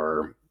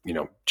for,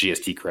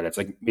 GST credits,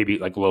 like maybe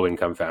like low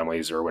income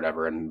families or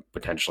whatever, and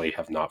potentially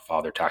have not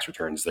filed their tax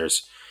returns.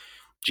 There's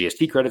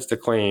GST credits to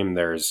claim.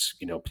 There's,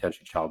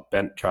 potentially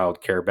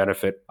child care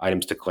benefit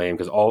items to claim,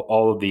 because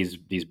all of these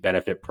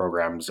benefit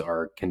programs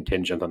are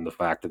contingent on the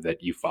fact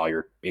that you file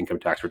your income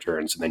tax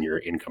returns and then your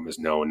income is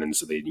known. And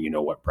so you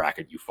know what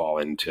bracket you fall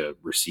in to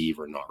receive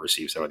or not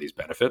receive some of these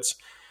benefits.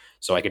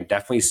 So I can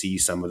definitely see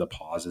some of the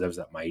positives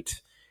that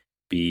might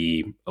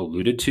be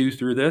alluded to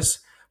through this.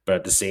 But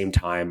at the same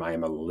time, I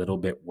am a little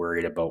bit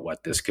worried about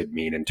what this could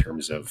mean in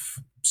terms of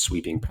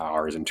sweeping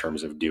powers, in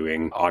terms of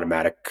doing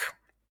automatic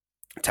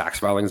tax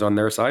filings on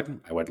their side.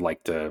 I would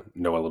like to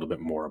know a little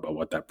bit more about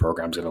what that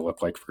program's going to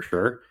look like for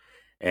sure.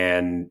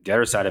 And the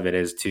other side of it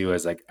is too,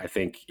 is like, I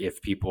think if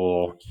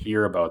people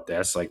hear about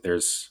this, like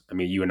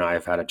you and I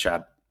have had a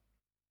chat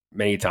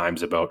many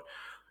times about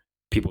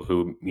people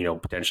who,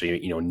 potentially,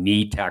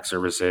 need tax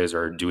services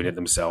or doing it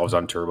themselves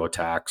on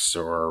TurboTax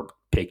or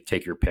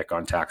take your pick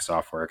on tax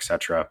software,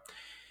 etc.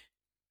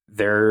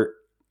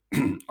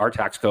 Our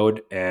tax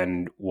code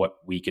and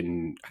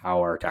how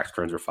our tax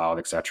returns are filed,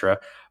 etc.,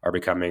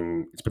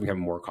 it's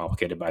becoming more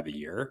complicated by the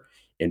year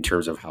in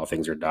terms of how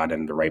things are done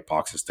and the right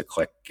boxes to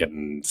click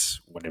and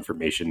what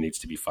information needs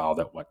to be filed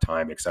at what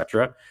time,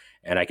 etc.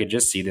 And I could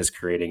just see this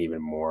creating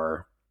even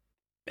more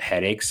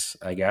headaches,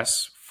 I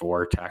guess,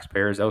 for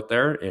taxpayers out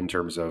there in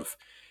terms of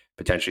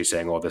potentially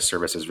saying, well, this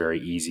service is very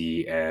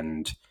easy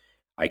and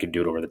I can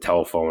do it over the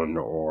telephone,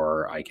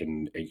 or I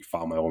can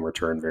file my own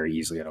return very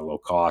easily at a low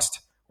cost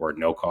or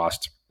no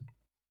cost.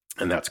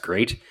 And that's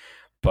great.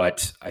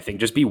 But I think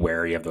just be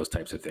wary of those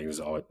types of things.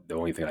 The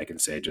only thing I can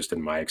say, just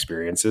in my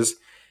experiences,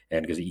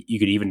 and because you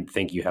could even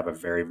think you have a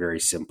very, very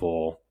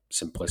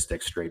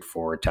simplistic,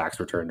 straightforward tax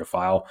return to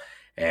file,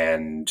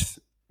 and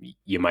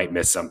you might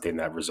miss something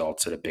that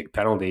results in a big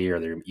penalty,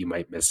 or you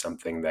might miss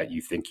something that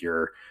you think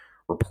you're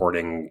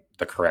reporting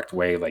the correct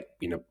way. Like,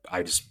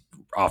 I just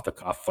off the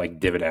cuff, like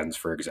dividends,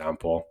 for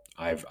example.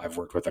 I've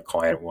worked with a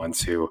client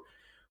once who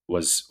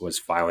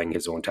was filing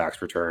his own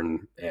tax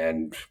return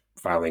and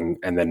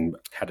then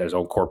had his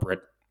own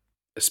corporate,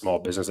 a small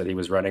business that he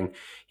was running.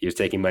 He was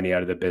taking money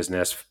out of the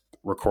business,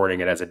 recording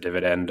it as a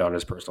dividend on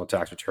his personal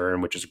tax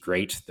return, which is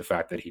great. The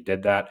fact that he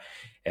did that,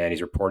 and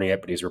he's reporting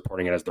it, but he's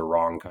reporting it as the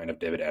wrong kind of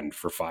dividend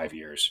for 5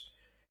 years.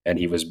 And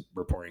he was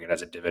reporting it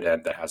as a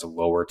dividend that has a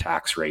lower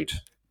tax rate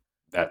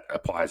that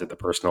applies at the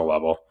personal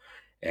level.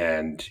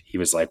 And he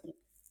was like,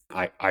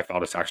 I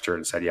filed a tax return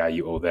and said, yeah,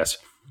 you owe this.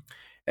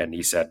 And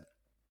he said,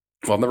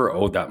 well, I've never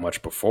owed that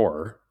much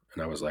before.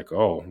 And I was like,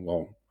 oh,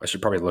 well, I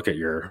should probably look at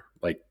your,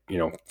 like,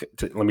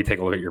 let me take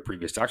a look at your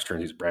previous tax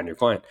returns. He's a brand new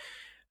client.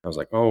 I was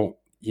like, oh,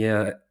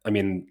 yeah. I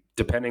mean,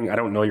 I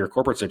don't know your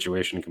corporate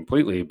situation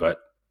completely, but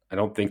I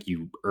don't think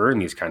you earn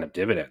these kind of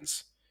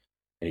dividends.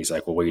 And he's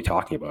like, well, what are you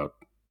talking about?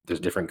 There's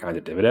different kinds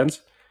of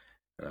dividends.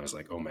 And I was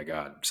like, oh my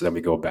God. So then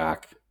we go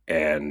back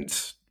and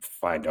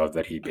find out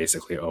that he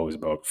basically owes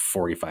about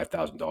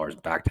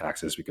 $45,000 back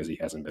taxes because he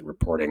hasn't been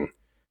reporting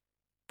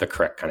the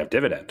correct kind of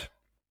dividend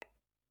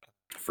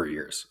for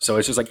years. So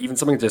it's just like, even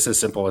something just as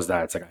simple as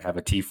that. It's like, I have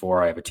a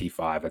T4, I have a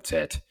T5, that's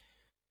it.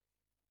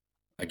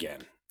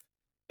 Again,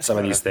 some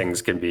of these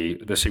things can be,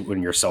 especially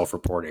when you're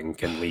self-reporting,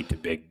 can lead to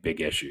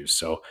big issues.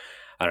 So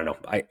I don't know.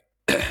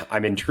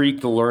 I'm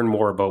intrigued to learn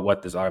more about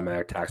what this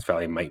automatic tax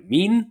filing might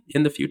mean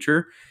in the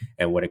future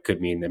and what it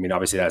could mean. I mean,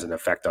 obviously that has an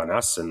effect on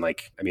us. And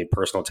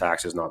personal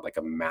tax is not like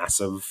a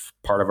massive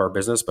part of our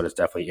business, but it's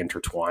definitely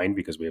intertwined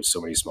because we have so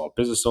many small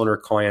business owner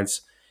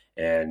clients.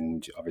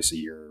 And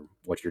obviously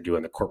what you're doing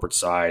on the corporate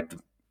side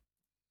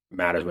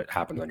matters what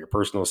happens on your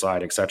personal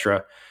side, et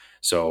cetera.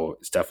 So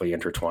it's definitely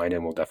intertwined,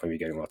 and we'll definitely be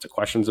getting lots of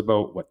questions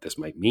about what this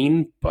might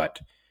mean, but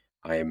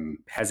I'm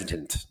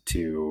hesitant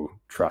to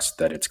trust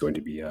that it's going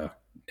to be a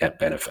net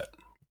benefit.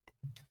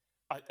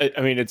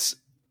 I mean,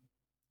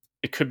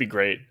 it could be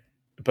great,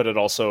 but it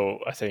also,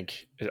 I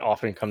think it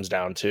often comes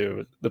down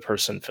to the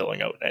person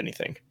filling out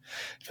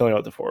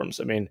the forms.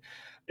 I mean,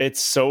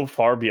 it's so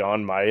far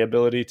beyond my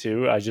ability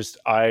too.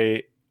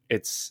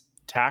 It's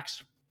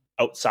tax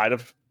outside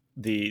of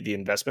the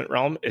investment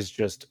realm is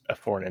just a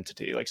foreign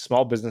entity. Like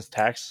small business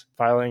tax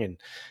filing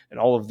and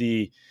all of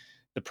the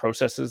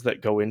processes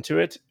that go into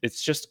it.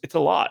 It's a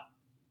lot,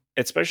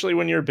 especially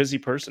when you're a busy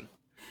person.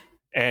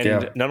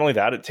 And not only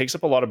that, it takes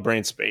up a lot of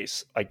brain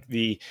space. Like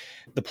the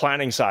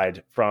planning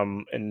side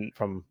from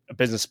a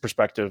business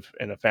perspective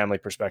and a family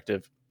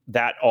perspective,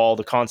 that all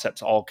the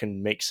concepts all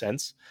can make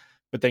sense.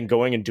 But then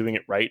going and doing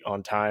it right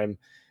on time,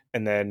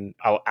 and then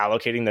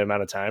allocating the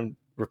amount of time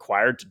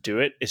required to do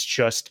it is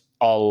just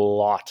a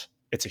lot.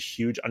 It's a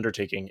huge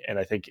undertaking, and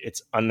I think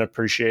it's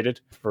unappreciated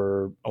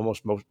for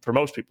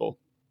most people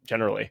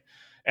generally.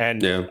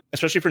 And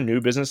especially for new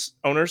business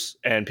owners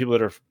and people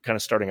that are kind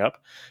of starting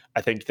up,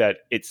 I think that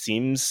it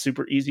seems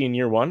super easy in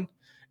year one.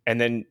 And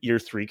then year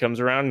 3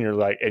 comes around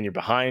and you're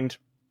behind,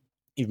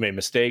 you've made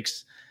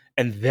mistakes.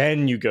 And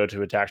then you go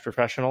to a tax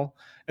professional,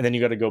 and then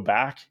you got to go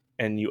back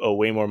and you owe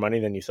way more money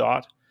than you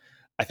thought.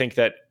 I think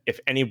that if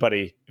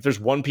there's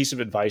one piece of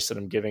advice that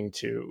I'm giving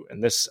to,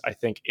 and this I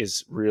think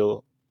is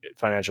real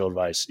financial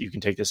advice, you can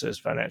take this as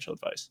financial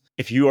advice.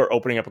 If you are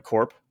opening up a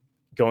corp,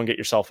 go and get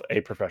yourself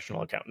a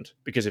professional accountant.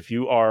 Because if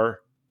you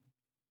are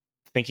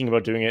thinking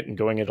about doing it and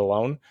going it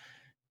alone,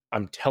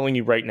 I'm telling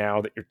you right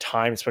now that your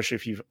time, especially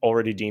if you've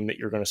already deemed that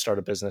you're going to start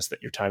a business,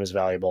 that your time is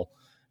valuable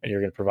and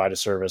you're going to provide a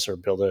service or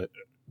build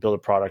a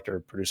product or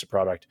produce a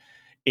product,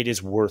 it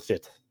is worth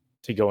it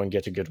to go and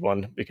get a good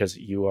one, because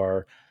you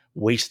are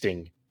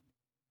wasting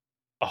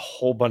a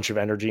whole bunch of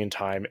energy and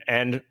time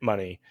and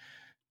money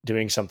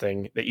doing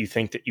something that you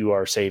think that you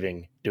are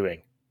saving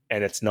doing,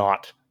 and it's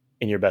not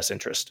in your best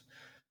interest.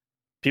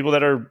 People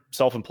that are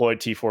self-employed,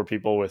 T4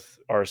 people with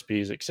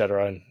RSPs, et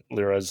cetera, and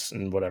liras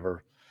and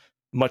whatever,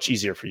 much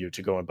easier for you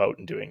to go about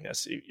and doing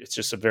this. It's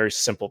just a very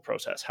simple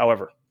process.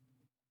 However,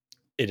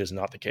 it is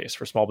not the case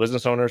for small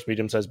business owners,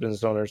 medium-sized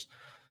business owners,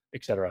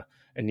 et cetera.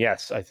 And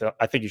yes, I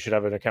think you should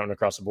have an accountant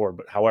across the board.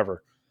 But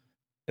however,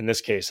 in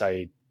this case,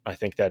 I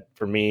think that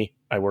for me,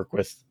 I work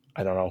with,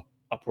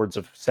 upwards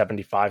of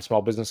 75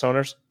 small business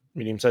owners,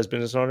 medium-sized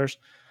business owners.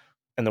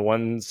 And the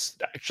ones,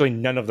 actually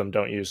none of them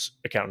don't use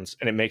accountants.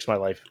 And it makes my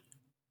life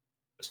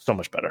so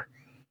much better.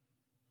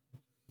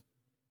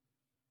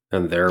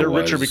 And they're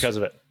richer because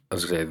of it. I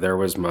was going to say, there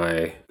was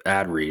my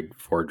ad read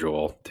for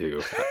Joel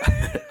too,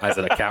 as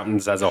an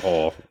accountants as a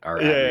whole.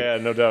 Yeah,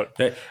 no doubt.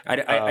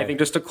 I think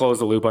just to close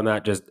the loop on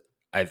that,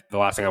 the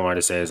last thing I wanted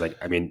to say is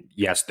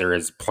yes, there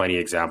is plenty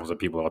of examples of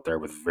people out there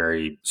with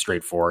very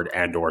straightforward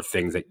and or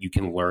things that you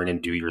can learn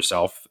and do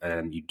yourself,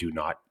 and you do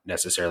not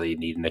necessarily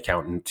need an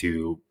accountant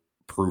to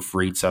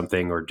proofread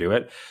something or do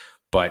it.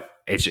 But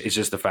it's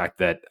just the fact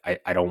that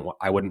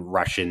I wouldn't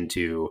rush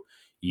into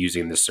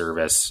using the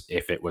service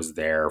if it was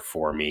there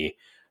for me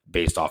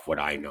based off what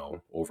I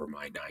know over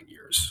my 9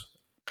 years,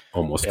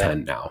 almost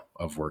 10 now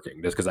of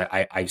working. Just because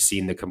I've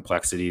seen the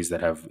complexities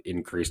that have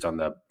increased on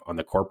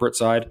the corporate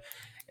side,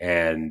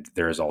 And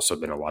there has also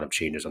been a lot of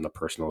changes on the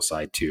personal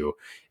side too,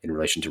 in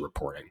relation to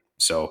reporting.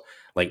 So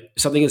like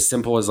something as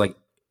simple as like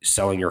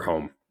selling your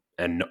home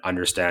and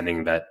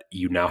understanding that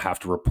you now have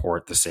to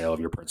report the sale of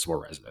your principal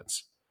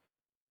residence.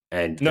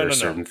 And there are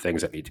certain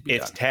things that need to be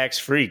done. It's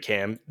tax-free,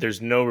 Cam.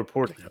 There's no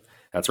reporting.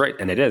 That's right.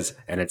 And it is.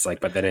 And it's like,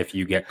 but then if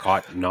you get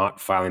caught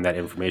not filing that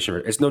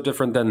information, it's no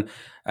different than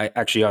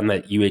actually on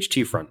that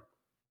UHT front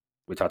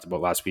we talked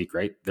about last week,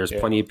 right? There's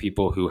plenty of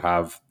people who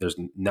there's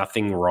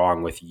nothing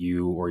wrong with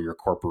you or your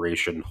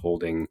corporation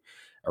holding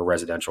a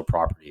residential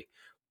property.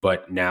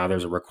 But now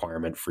there's a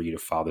requirement for you to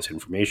file this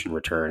information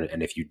return.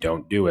 And if you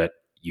don't do it,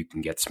 you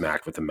can get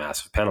smacked with a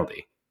massive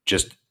penalty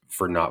just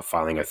for not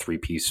filing three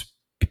pieces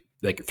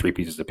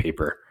of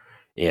paper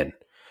in.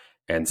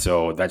 And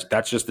so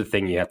that's just the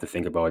thing you have to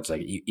think about. It's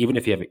like, even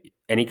if you have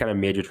any kind of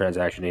major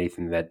transaction,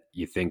 anything that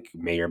you think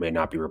may or may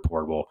not be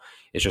reportable,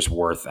 it's just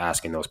worth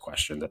asking those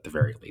questions at the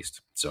very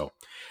least. So,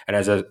 and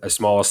as a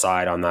small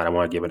aside on that, I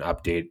want to give an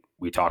update.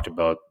 We talked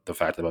about the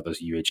fact about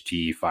this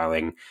UHT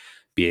filing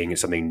being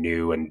something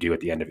new and due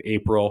at the end of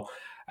April.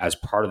 As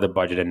part of the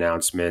budget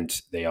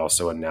announcement, they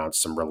also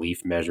announced some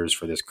relief measures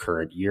for this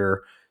current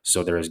year.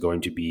 So there is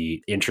going to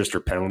be interest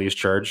or penalties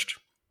charged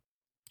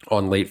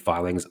on late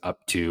filings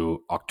up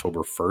to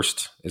October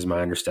 1st is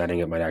my understanding.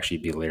 It might actually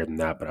be later than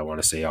that, but I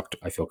want to say,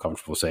 I feel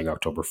comfortable saying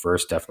October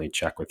 1st. Definitely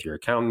check with your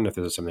accountant if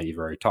this is something you've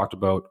already talked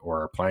about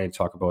or are planning to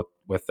talk about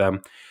with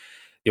them.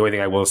 The only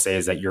thing I will say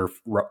is that your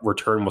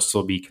return will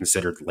still be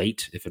considered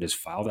late if it is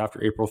filed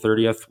after April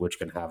 30th, which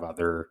can have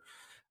other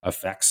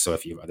effects. So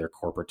if you have other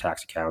corporate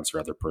tax accounts or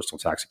other personal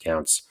tax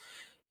accounts,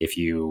 if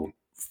you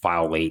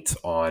file late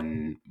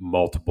on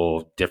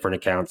multiple different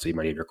accounts, so you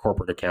might have your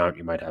corporate account,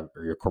 you might have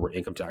your corporate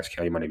income tax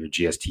account, you might have your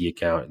GST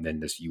account, and then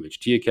this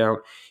UHT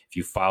account. If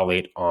you file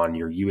late on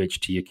your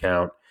UHT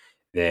account,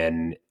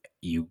 then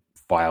you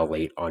file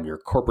late on your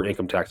corporate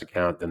income tax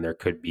account, then there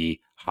could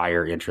be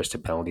higher interest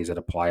and penalties that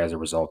apply as a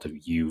result of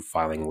you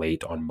filing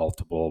late on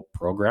multiple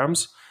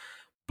programs.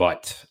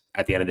 But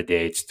at the end of the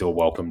day, it's still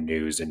welcome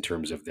news in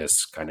terms of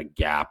this kind of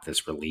gap,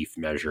 this relief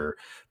measure,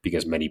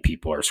 because many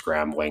people are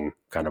scrambling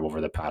kind of over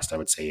the past, I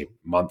would say,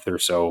 month or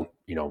so,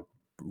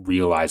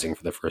 realizing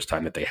for the first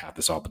time that they have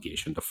this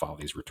obligation to file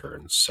these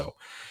returns. So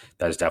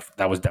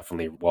that was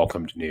definitely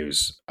welcomed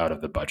news out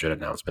of the budget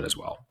announcement as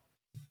well.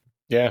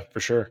 Yeah, for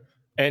sure.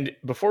 And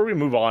before we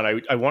move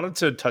on, I wanted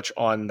to touch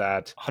on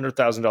that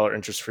 $100,000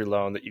 interest-free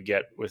loan that you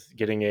get with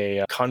getting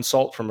a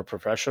consult from a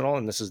professional.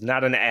 And this is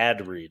not an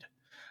ad read.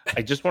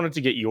 I just wanted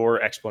to get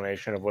your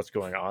explanation of what's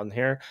going on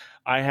here.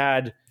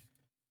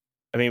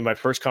 My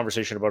first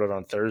conversation about it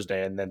on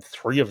Thursday and then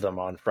 3 of them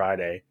on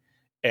Friday.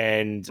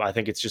 And I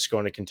think it's just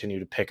going to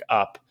continue to pick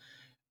up.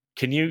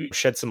 Can you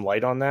shed some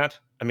light on that?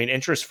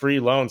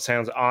 Interest-free loan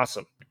sounds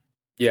awesome.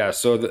 Yeah,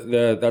 so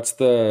that's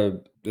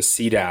the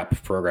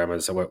CDAP program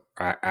is what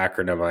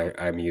acronym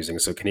I'm using.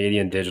 So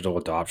Canadian Digital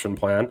Adoption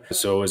Plan.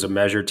 So it was a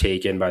measure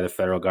taken by the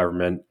federal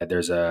government.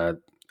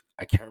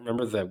 I can't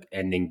remember the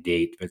ending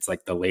date. It's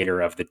like the later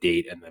of the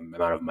date and the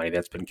amount of money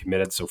that's been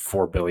committed. So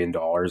 $4 billion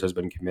has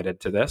been committed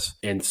to this.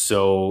 And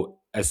so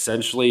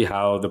essentially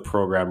how the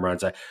program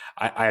runs,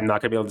 I'm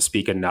not going to be able to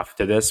speak enough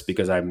to this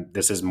because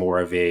this is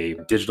more of a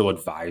digital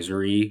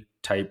advisory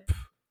type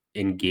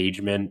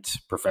engagement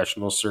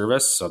professional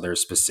service. So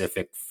there's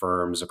specific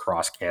firms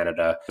across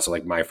Canada. So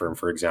like my firm,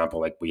 for example,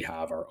 like we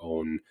have our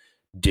own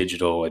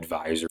digital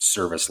advisor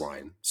service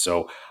line.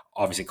 So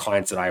obviously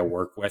clients that I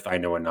work with, I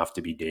know enough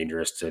to be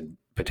dangerous to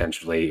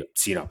potentially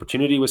see an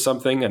opportunity with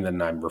something. And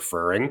then I'm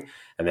referring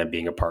and then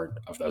being a part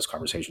of those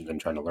conversations and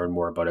trying to learn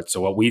more about it.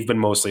 So what we've been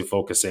mostly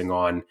focusing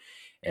on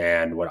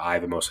and what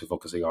I've been mostly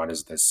focusing on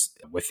is this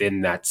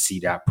within that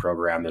CDAP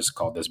program, there's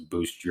called this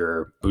Boost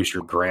Your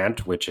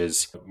Grant, which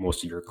is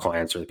most of your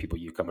clients or the people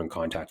you come in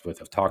contact with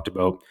have talked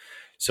about.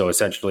 So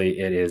essentially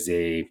it is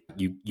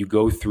you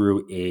go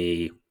through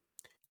a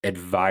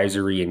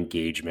advisory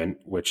engagement,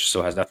 which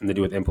so has nothing to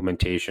do with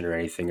implementation or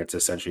anything. It's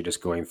essentially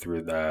just going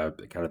through the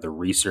kind of the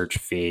research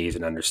phase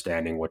and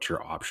understanding what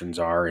your options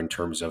are in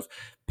terms of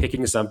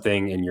picking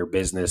something in your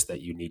business that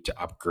you need to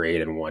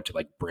upgrade and want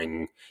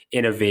to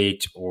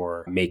innovate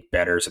or make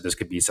better. So this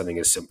could be something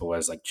as simple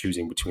as like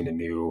choosing between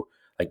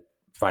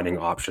finding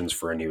options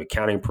for a new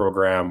accounting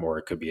program, or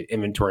it could be an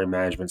inventory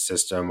management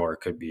system, or it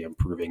could be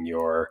improving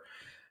your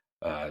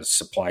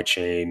supply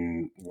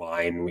chain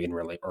line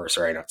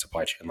not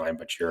supply chain line,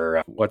 but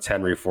your what's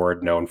Henry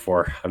Ford known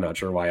for? I'm not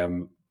sure why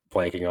I'm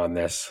blanking on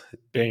this.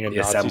 Being the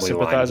assembly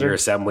line, your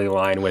assembly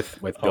line with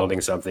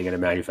building something in a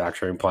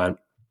manufacturing plant.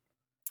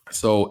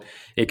 So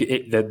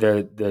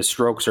the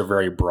strokes are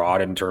very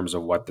broad in terms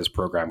of what this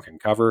program can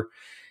cover.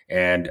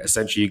 And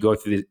essentially you go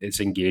through this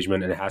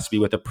engagement and it has to be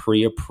with a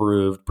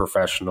pre-approved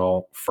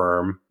professional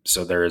firm.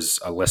 So there's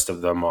a list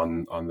of them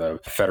on the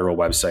federal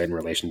website in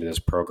relation to this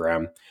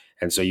program.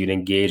 And so you'd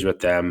engage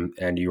with them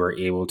and you are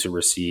able to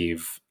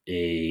receive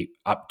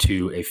up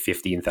to a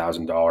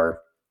 $15,000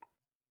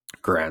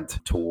 grant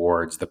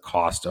towards the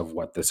cost of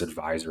what this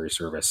advisory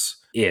service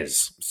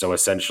is. So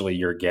essentially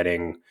you're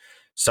getting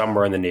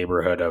somewhere in the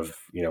neighborhood of,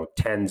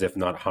 tens, if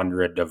not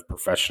hundred of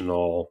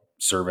professional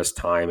service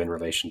time in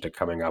relation to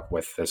coming up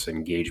with this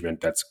engagement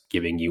that's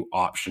giving you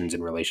options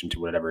in relation to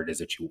whatever it is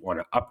that you want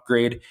to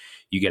upgrade.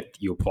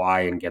 You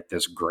apply and get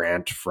this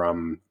grant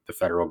from the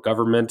federal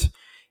government,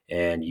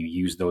 and you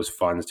use those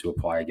funds to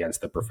apply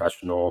against the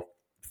professional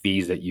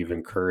fees that you've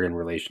incurred in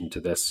relation to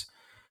this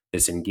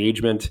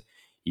engagement.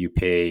 You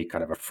pay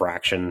kind of a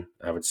fraction.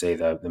 I would say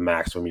the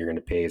maximum you're going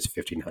to pay is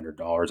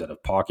 $1,500 out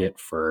of pocket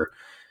for,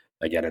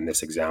 again, in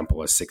this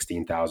example, a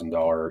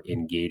 $16,000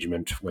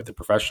 engagement with a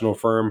professional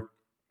firm.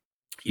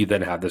 You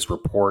then have this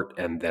report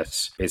and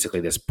this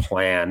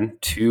plan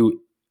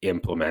to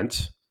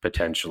implement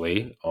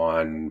potentially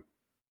on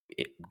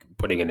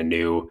putting in a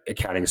new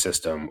accounting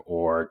system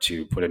or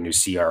to put a new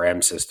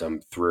CRM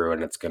system through.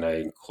 And it's going to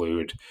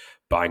include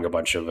buying a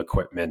bunch of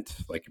equipment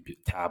like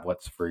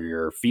tablets for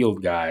your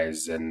field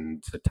guys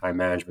and the time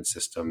management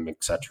system,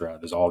 etc.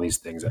 There's all these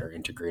things that are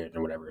integrated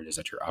in whatever it is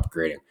that you're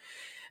upgrading.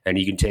 And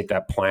you can take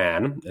that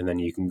plan and then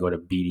you can go to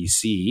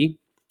BDC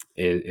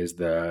is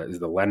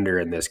the lender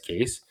in this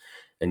case,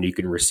 and you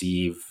can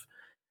receive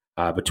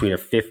between a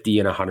 $50,000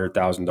 and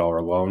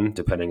 $100,000 loan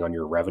depending on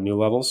your revenue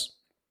levels.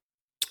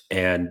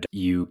 And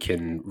you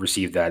can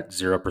receive that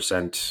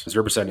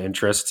 0%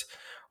 interest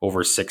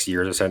over 6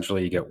 years.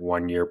 Essentially, you get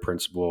 1 year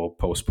principal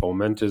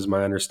postponement, is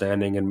my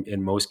understanding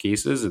in most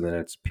cases, and then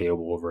it's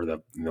payable over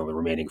the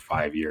remaining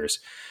 5 years.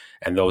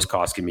 And those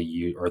costs can be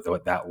used, or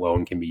that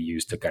loan can be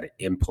used to kind of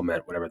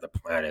implement whatever the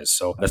plan is.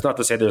 So that's not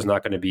to say there's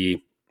not going to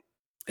be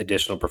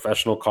additional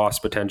professional costs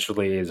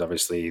potentially. Is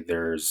obviously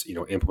there's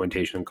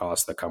implementation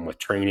costs that come with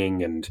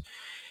training and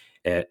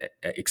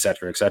et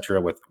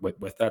cetera,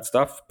 with that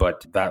stuff.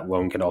 But that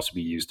loan can also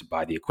be used to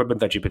buy the equipment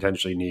that you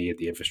potentially need,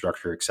 the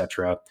infrastructure, et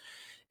cetera.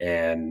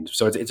 And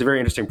so it's a very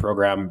interesting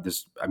program.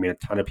 A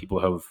ton of people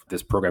have,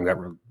 this program got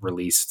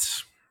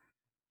released,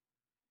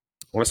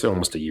 I want to say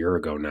almost a year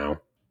ago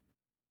now,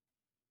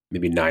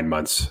 maybe 9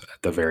 months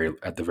at the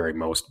very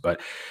most. But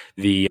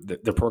the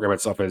program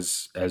itself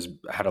has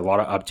had a lot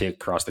of uptake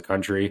across the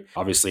country.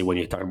 Obviously, when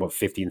you're talking about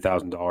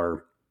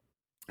 $15,000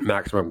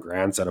 maximum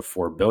grants out of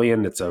 $4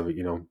 billion, it's a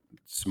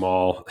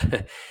small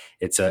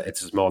it's a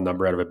small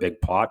number out of a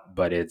big pot,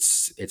 but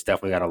it's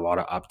definitely got a lot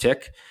of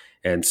uptick.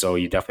 And so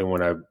you definitely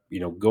want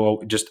to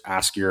go just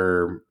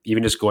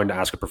going to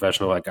ask a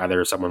professional, like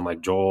either someone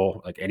like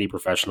Joel, like any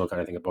professional kind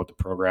of thing about the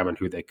program and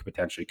who they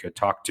potentially could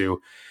talk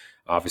to.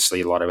 Obviously,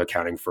 a lot of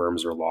accounting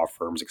firms or law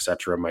firms, et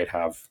cetera, might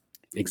have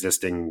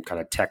existing kind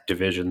of tech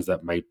divisions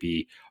that might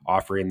be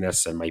offering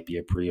this and might be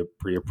a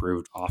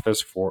pre-approved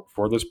office for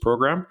this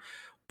program.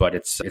 But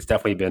it's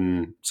definitely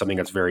been something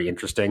that's very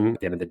interesting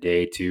at the end of the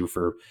day too.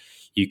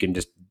 You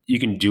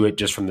can do it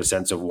just from the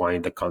sense of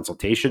wanting the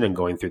consultation and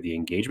going through the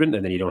engagement,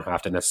 and then you don't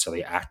have to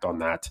necessarily act on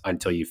that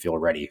until you feel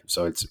ready.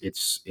 So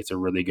it's a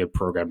really good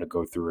program to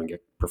go through and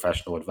get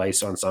professional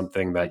advice on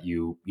something that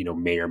you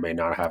may or may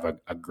not have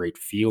a great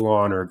feel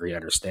on or a great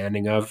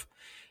understanding of,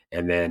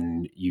 and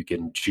then you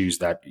can choose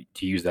to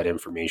use that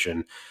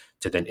information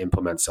to then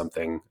implement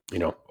something,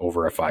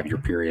 over a 5-year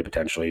period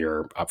potentially,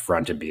 or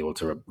upfront, and be able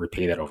to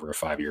repay that over a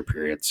 5-year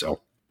period. So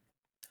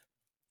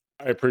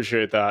I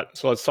appreciate that.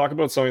 So let's talk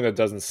about something that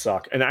doesn't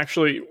suck. And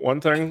actually,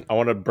 one thing I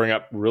want to bring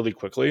up really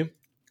quickly.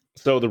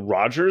 So the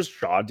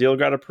Rogers-Shaw deal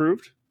got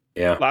approved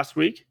last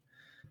week.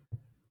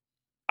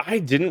 I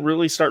didn't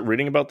really start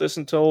reading about this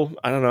until,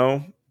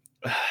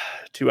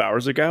 2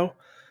 hours ago.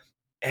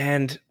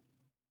 And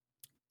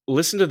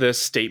listen to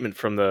this statement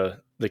from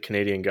the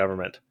Canadian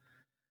government.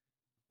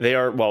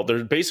 They're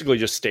basically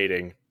just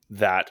stating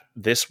that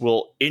this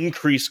will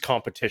increase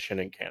competition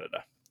in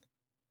Canada.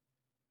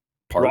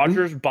 Pardon?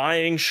 Rogers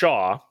buying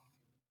Shaw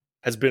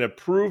has been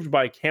approved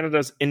by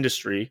Canada's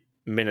industry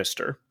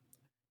minister,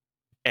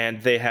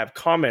 and they have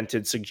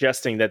commented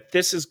suggesting that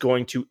this is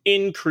going to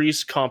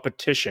increase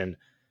competition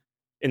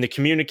in the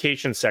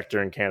communication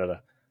sector in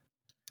Canada.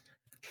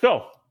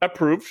 So,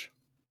 approved.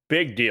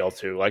 Big deal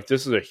too. Like,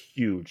 this is a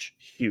huge,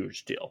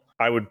 huge deal.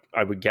 I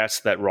would guess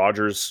that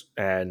Rogers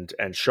and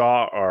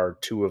Shaw are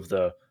two of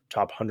the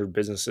top 100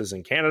 businesses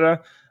in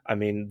Canada. I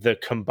mean, the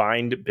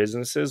combined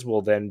businesses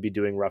will then be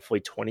doing roughly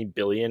 $20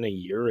 billion a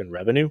year in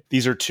revenue.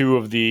 These are two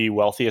of the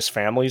wealthiest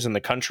families in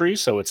the country,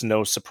 so it's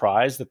no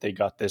surprise that they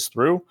got this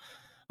through.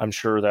 I'm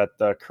sure that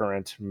the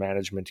current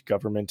management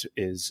government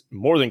is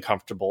more than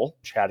comfortable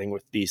chatting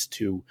with these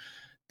two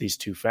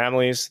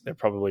families. They're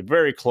probably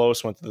very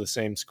close, went to the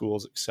same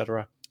schools,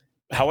 etc.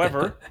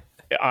 However,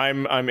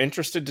 I'm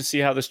interested to see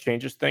how this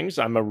changes things.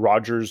 I'm a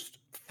Rogers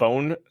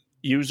phone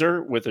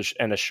user with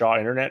a Shaw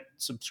internet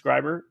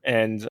subscriber,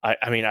 and I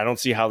don't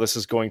see how this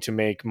is going to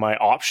make my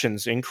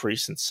options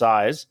increase in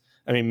size.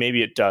 I mean,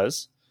 maybe it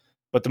does,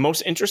 but the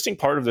most interesting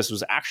part of this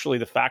was actually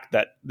the fact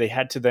that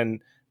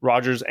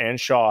Rogers and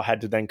Shaw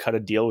had to then cut a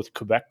deal with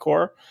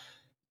Quebecor,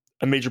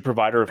 a major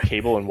provider of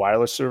cable and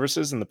wireless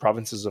services in the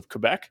provinces of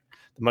Quebec.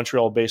 The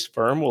Montreal-based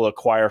firm will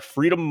acquire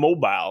Freedom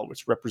Mobile,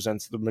 which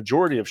represents the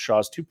majority of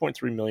Shaw's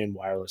 2.3 million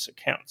wireless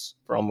accounts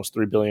for almost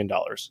 $3 billion.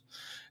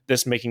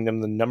 This making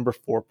them the number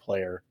 4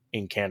 player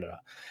in Canada.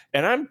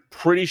 And I'm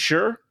pretty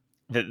sure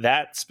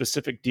that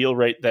specific deal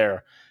right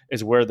there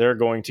is where they're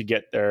going to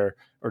get there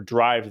or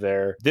drive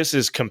there. This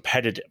is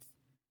competitive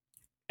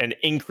and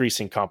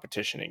increasing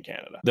competition in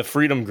Canada. The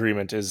Freedom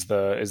Agreement is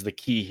the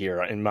key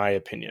here, in my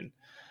opinion.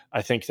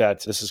 I think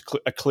that this is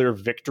a clear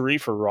victory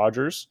for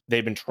Rogers.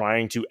 They've been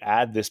trying to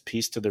add this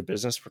piece to their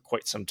business for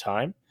quite some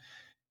time.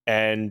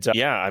 And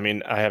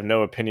I have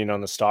no opinion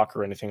on the stock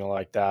or anything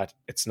like that.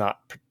 It's not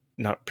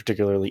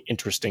particularly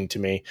interesting to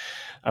me.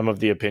 I'm of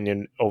the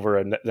opinion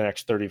over the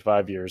next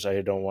 35 years,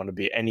 I don't want to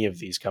be any of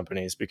these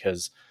companies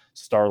because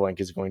Starlink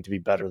is going to be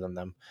better than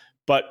them.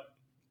 But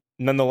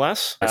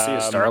nonetheless, I see a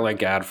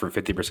Starlink ad for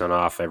 50%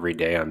 off every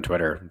day on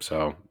Twitter.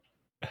 So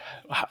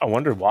I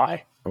wonder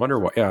why. I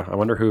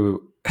wonder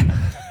who. You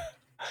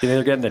think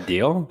they're getting a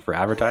deal for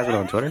advertising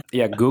on Twitter?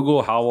 Yeah,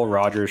 Google how will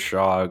Rogers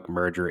Shaw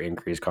merger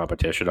increase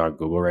competition on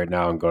Google right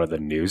now and go to the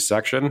news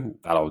section.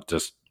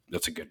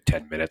 That's a good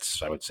 10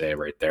 minutes, I would say,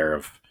 right there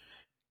of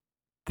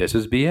this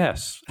is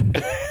BS,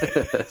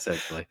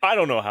 essentially. I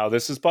don't know how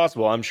this is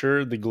possible. I'm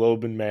sure the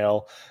Globe and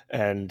Mail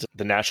and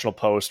the National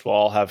Post will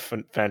all have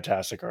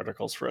fantastic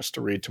articles for us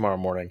to read tomorrow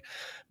morning.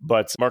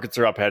 But markets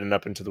are up, heading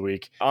up into the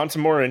week. On to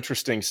more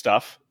interesting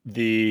stuff.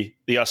 The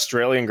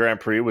Australian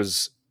Grand Prix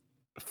was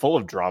full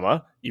of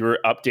drama. You were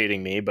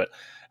updating me, but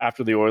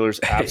after the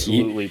Oilers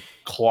absolutely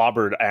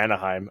clobbered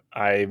Anaheim,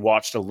 I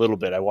watched a little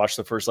bit. I watched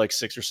the first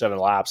 6 or 7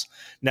 laps.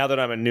 Now that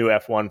I'm a new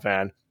F1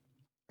 fan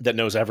that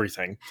knows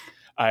everything,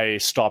 I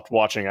stopped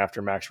watching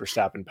after Max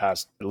Verstappen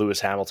passed Lewis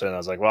Hamilton. I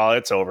was like, well,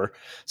 it's over.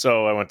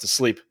 So I went to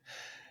sleep.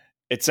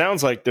 It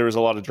sounds like there was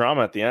a lot of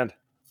drama at the end.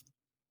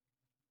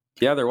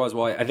 Yeah, there was.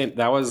 Well, I think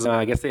that was,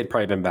 I guess they had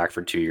probably been back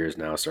for 2 years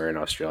now, in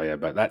Australia.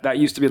 But that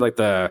used to be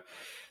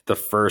the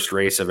first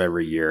race of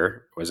every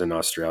year was in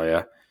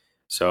Australia.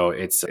 So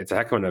it's a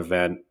heck of an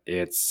event.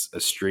 It's a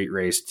street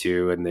race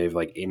too. And they've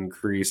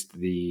increased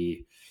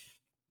the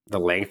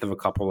length of a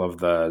couple of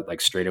the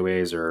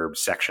straightaways or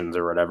sections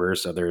or whatever.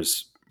 So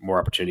there's more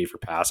opportunity for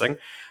passing.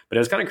 But it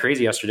was kind of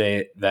crazy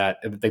yesterday that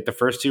the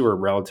first two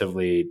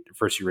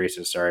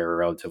races were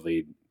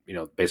relatively,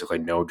 basically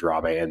no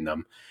drama in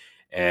them.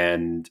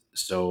 And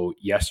so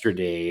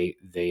yesterday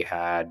they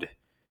had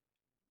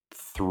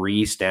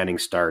 3 standing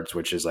starts,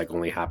 which is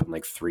only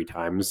happened 3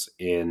 times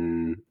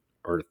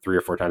or 3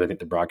 or 4 times, I think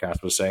the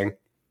broadcast was saying,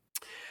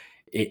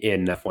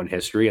 in F1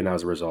 history. And that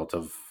was a result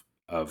of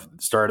the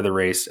start of the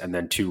race and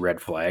then 2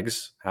 red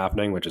flags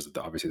happening, which is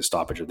obviously the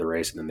stoppage of the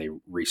race, and then they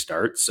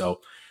restart. So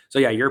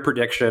yeah, your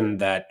prediction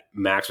that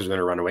Max was going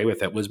to run away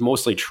with it was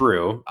mostly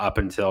true up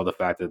until the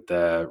fact that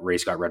the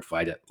race got red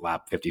flagged at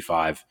lap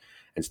 55,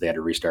 and so they had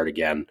to restart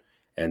again.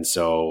 And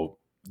so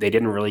they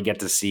didn't really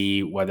get to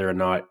see whether or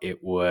not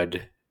it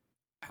would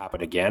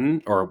happen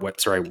again, or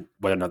whether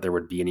or not there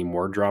would be any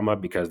more drama,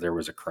 because there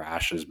was a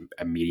crash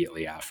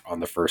immediately on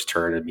the first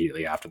turn,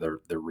 immediately after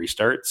the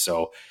restart.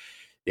 So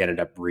they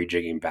ended up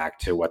rejigging back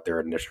to what their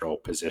initial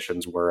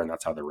positions were, and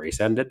that's how the race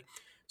ended.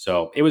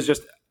 So it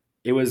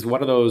was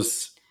one of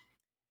those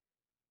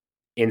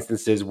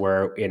instances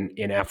where in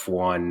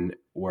F1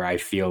 where I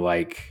feel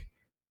like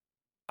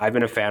I've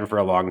been a fan for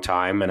a long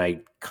time and I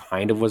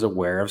kind of was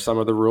aware of some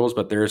of the rules,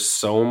 but there's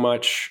so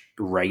much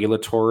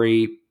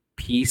regulatory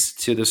piece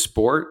to the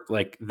sport.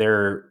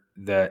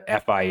 The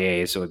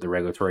FIA, so the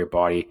regulatory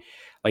body,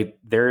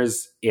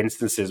 there's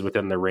instances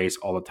within the race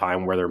all the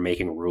time where they're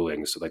making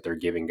rulings. So they're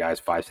giving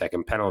guys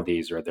 5-second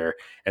penalties,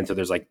 and so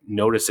there's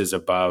notices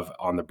above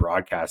on the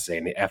broadcast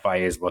saying the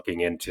FIA is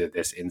looking into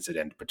this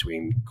incident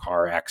between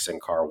car X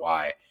and car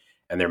Y,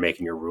 and they're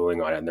making a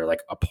ruling on it, and they're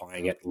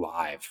applying it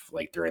live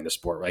during the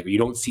sport. You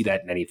don't see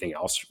that in anything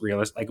else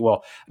realistic.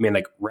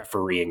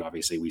 Refereeing,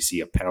 obviously we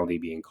see a penalty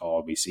being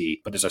called,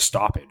 but there's a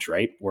stoppage,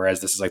 right?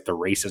 Whereas this is the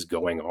race is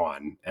going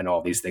on and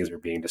all these things are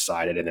being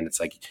decided, and then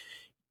it's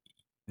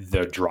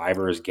the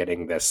driver is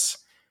getting this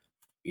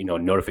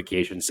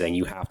notification saying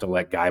you have to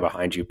let guy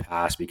behind you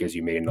pass because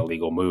you made an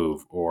illegal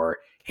move, or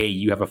hey,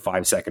 you have a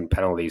 5-second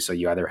penalty, so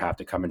you either have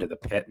to come into the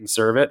pit and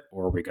serve it,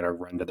 or we're going to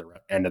run to the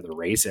end of the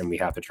race and we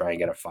have to try and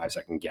get a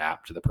 5-second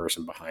gap to the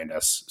person behind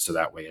us, so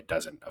that way it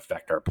doesn't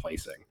affect our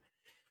placing.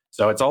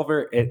 So it's all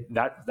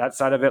that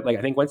side of it.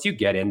 I think once you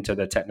get into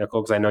the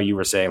technical, because I know you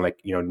were saying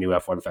new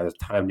F1 fans, a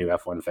ton of new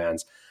F1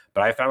 fans,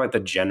 but I found the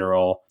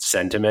general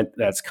sentiment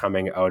that's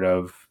coming out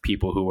of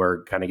people who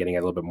are kind of getting a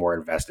little bit more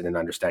invested in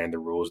understanding the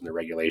rules and the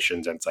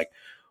regulations. And it's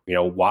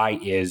why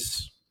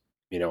is,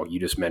 you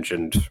just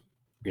mentioned,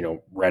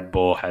 Red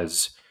Bull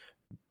has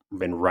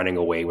been running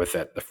away with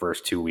it the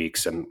first 2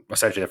 weeks and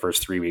essentially the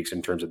first 3 weeks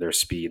in terms of their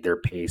speed, their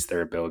pace,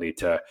 their ability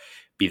to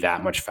be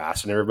that much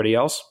faster than everybody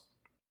else.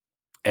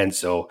 And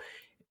so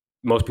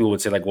most people would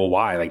say well,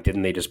 why?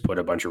 Didn't they just put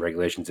a bunch of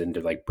regulations in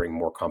to bring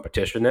more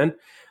competition in?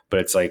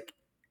 But it's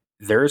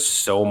there's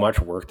so much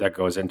work that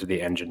goes into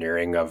the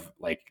engineering of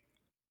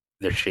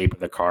the shape of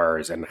the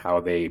cars and how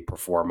they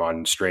perform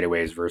on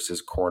straightaways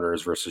versus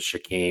corners versus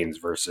chicanes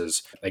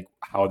versus like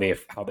how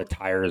the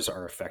tires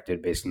are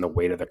affected based on the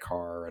weight of the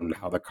car and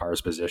how the car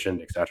is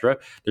positioned, etc.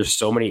 There's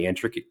so many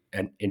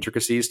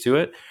intricacies to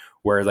it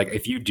where like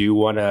if you do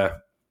want to,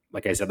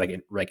 like I said,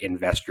 like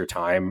invest your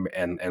time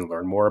and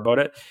learn more about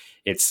it,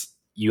 it's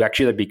you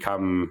actually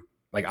become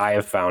like I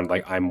have found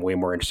like I'm way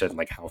more interested in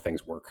like how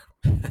things work,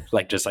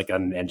 like just like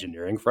on an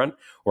engineering front,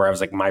 where I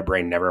was like my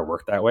brain never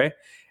worked that way,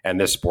 and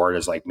this sport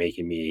is like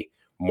making me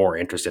more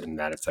interested in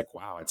that. It's like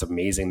wow, it's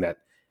amazing that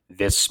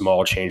this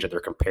small change that they're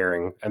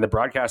comparing, and the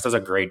broadcast does a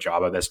great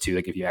job of this too.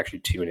 Like if you actually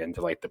tune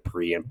into like the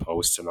pre and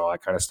posts and all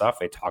that kind of stuff,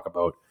 they talk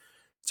about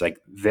it's like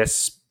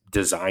this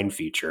design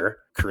feature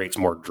creates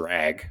more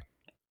drag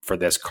for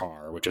this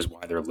car, which is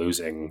why they're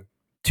losing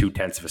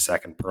 0.2 of a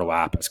second per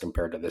lap as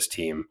compared to this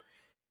team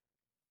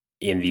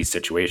in these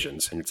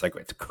situations. And it's like,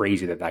 it's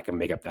crazy that can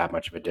make up that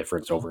much of a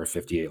difference over a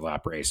 58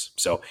 lap race.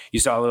 So you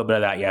saw a little bit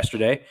of that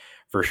yesterday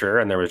for sure.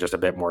 And there was just a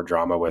bit more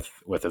drama with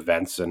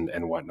events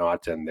and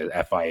whatnot and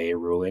the FIA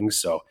rulings.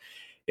 So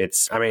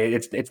it's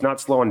not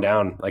slowing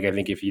down. Like, I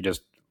think if you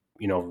just,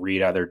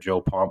 read either Joe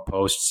Pomp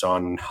posts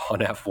on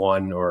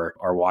F1 or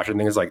are watching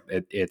things like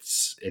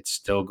it's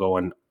still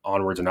going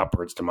onwards and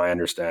upwards to my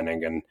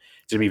understanding. And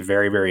it's going to be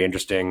very, very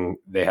interesting.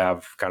 They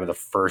have kind of the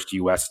first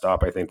US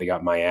stop. I think they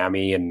got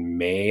Miami in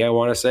May, I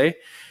want to say,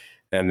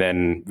 and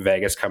then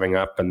Vegas coming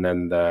up. And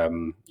then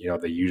the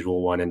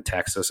usual one in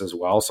Texas as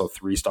well. So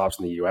 3 stops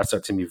in the US. So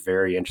it's going to be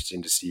very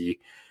interesting to see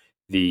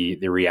the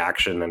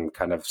reaction and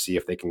kind of see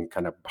if they can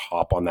kind of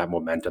hop on that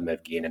momentum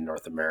they've gained in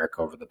North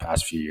America over the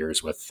past few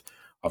years with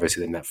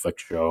obviously the Netflix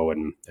show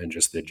and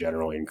just the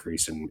general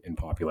increase in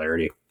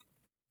popularity.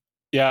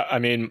 Yeah, I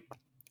mean,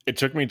 it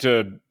took me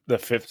to the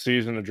 5th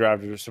season of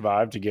Drive to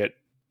Survive to get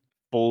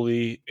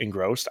fully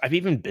engrossed. I've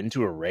even been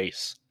to a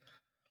race,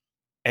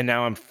 and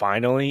now I'm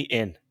finally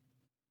in.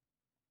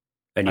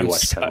 And you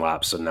watch 10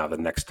 laps, so now the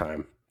next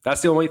time.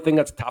 That's the only thing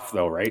that's tough,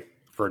 though, right?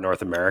 For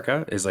North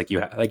America is like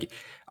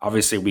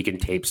obviously we can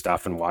tape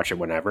stuff and watch it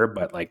whenever,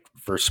 but like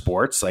for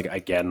sports, like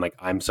again, like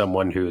I'm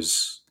someone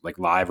who's like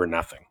live or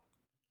nothing.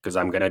 Because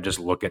I'm going to just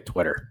look at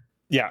Twitter.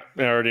 Yeah,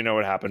 I already know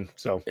what happened.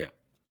 So yeah.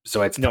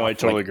 So it's no, tough. I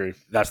totally agree.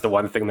 That's the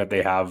one thing that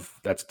they have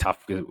that's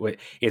tough.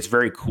 It's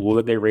very cool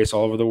that they race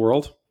all over the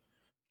world,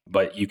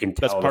 but you can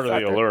tell that's part of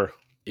the allure.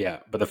 Yeah,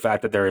 but the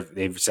fact that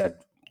they've said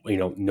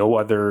no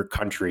other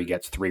country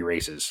gets 3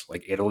 races.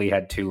 Like Italy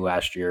had 2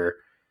 last year.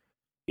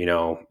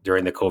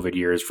 During the COVID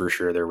years, for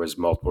sure there was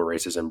multiple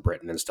races in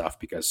Britain and stuff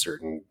because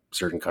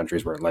certain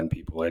countries weren't letting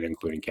people in,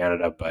 including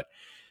Canada, but.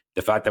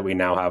 The fact that we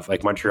now have,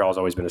 like, Montreal's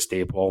always been a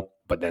staple,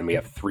 but then we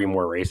have 3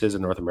 more races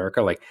in North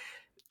America, like,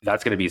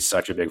 that's going to be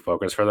such a big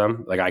focus for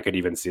them. Like, I could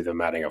even see them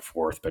adding a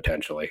 4th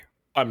potentially.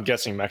 I'm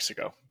guessing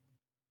Mexico.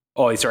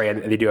 Oh, sorry,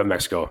 and they do have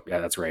Mexico. Yeah,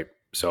 that's right.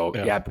 So,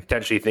 yeah,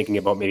 potentially thinking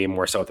about maybe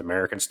more South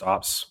American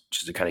stops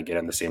just to kind of get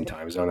in the same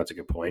time zone. That's a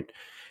good point.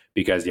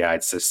 Because, yeah,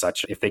 it's just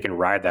if they can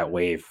ride that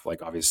wave,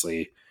 like,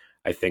 obviously,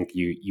 I think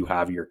you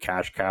have your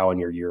cash cow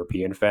and your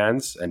European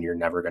fans, and you're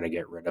never going to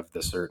get rid of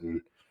the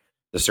certain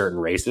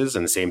races.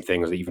 And the same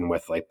thing is even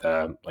with I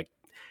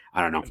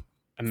don't know.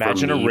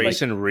 Imagine a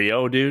race in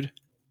Rio, dude.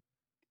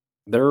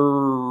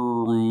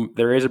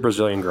 There is a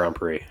Brazilian Grand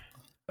Prix,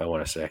 I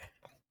want to say.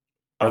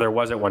 Or there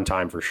was at one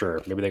time for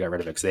sure. Maybe they got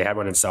rid of it because they had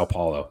one in Sao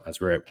Paulo. That's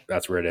where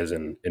it is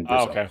in Brazil.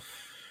 Oh, okay.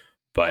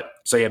 But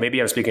so yeah,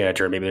 maybe I'm speaking out of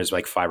turn. Maybe there's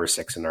like 5 or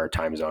 6 in our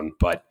time zone.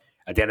 But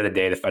at the end of the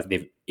day, the fact that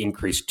they've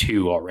increased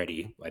 2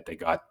 already, like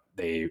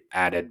they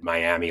added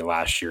Miami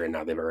last year and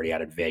now they've already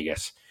added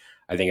Vegas.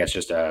 I think that's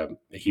just a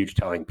huge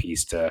telling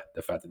piece to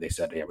the fact that they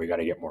said, yeah, we got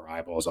to get more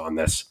eyeballs on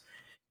this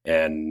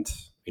and,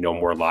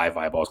 more live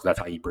eyeballs. Because that's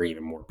how you bring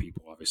even more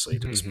people, obviously,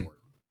 to the sport.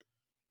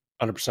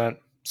 100%.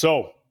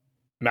 So,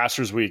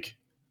 Masters Week.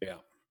 Yeah.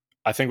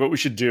 I think what we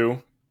should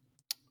do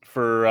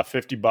for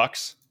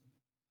 $50,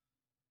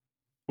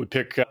 we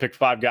pick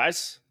 5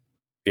 guys.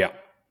 Yeah.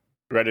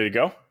 Ready to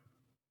go?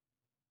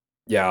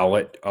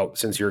 Yeah,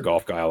 since you're a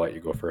golf guy, I'll let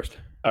you go first.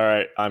 All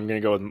right. I'm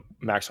going to go with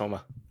Max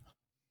Homa.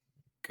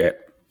 Okay.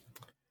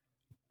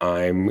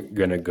 I'm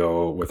going to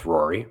go with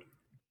Rory.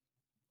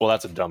 Well,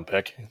 that's a dumb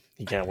pick.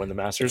 He can't win the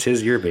Masters. It's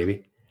his year,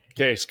 baby.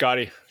 Okay,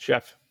 Scotty,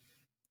 Chef.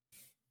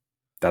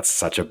 That's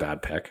such a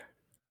bad pick.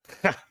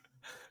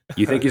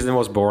 You think he's the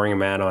most boring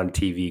man on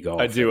TV golf?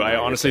 I do. I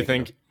honestly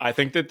think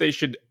that they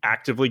should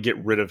actively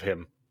get rid of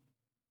him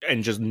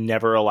and just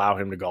never allow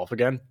him to golf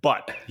again.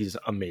 But he's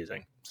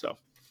amazing. So,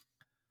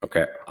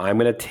 okay, I'm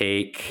going to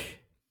take...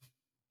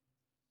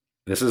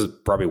 This is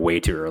probably way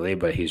too early,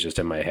 but he's just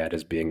in my head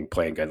as being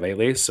playing good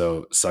lately.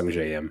 So Sung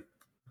Jae Im.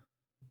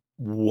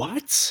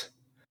 What?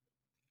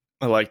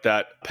 I like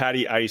that.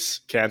 Patty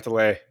Ice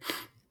Cantlay.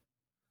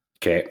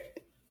 Okay.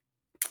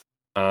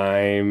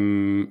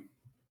 I'm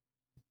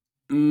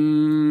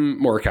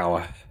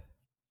Morikawa.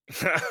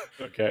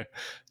 Okay.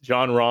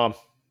 John Rahm.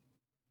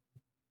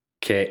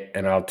 Okay,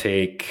 and I'm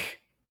going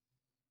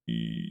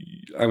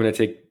to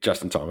take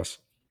Justin Thomas.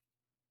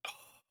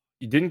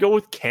 You didn't go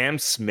with Cam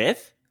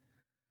Smith?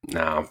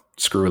 No,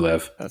 screw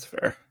Liv. That's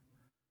fair.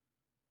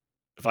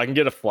 If I can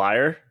get a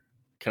flyer,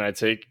 can I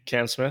take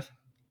Cam Smith?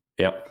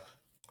 Yep.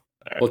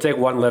 Right. We'll take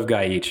one live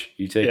guy each.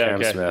 You take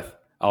Cam Smith.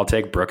 I'll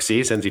take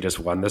Brooksy since he just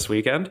won this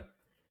weekend.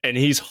 And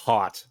he's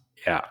hot.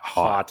 Yeah,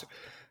 hot.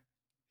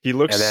 He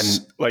looks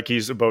like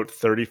he's about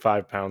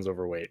 35 pounds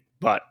overweight.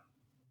 And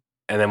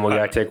then we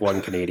got to take one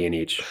Canadian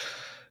each.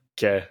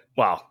 Okay.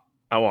 Wow.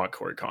 I want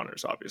Corey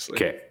Connors, obviously.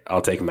 Okay.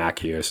 I'll take Mac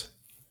Hughes.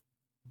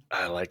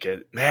 I like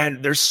it.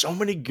 Man, there's so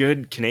many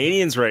good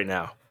Canadians right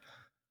now.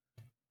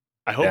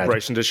 I hope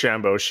Bryson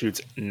DeChambeau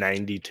shoots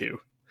 92.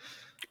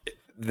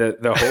 The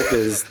hope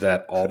is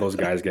that all those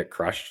guys get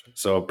crushed.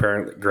 So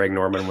apparently Greg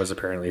Norman was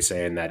apparently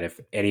saying that if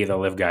any of the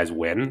live guys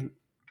win,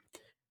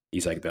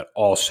 he's like that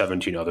all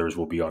 17 others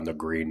will be on the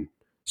green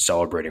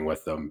celebrating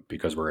with them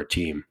because we're a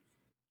team.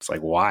 It's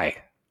like, why?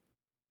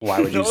 Why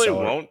would you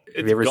celebrate? Won't.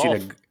 Have you ever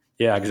seen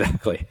Yeah,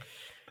 exactly.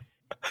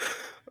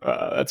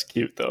 That's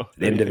cute though.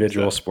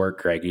 Individual sport,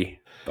 Craigie.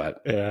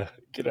 But yeah,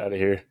 get out of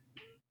here.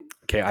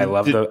 Okay, I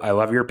love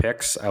your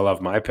picks. I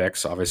love my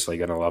picks. Obviously,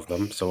 gonna love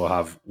them. So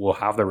we'll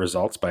have the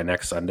results by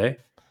next Sunday.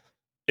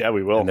 Yeah,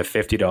 we will. And the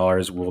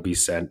 $50 will be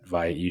sent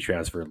via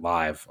e-transfer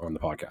live on the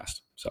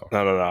podcast. So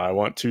no. I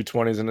want 2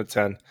 20s and a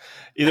 10.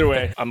 Either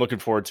way, I'm looking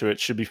forward to it.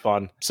 Should be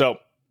fun. So,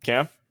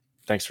 Cam,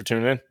 thanks for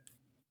tuning in.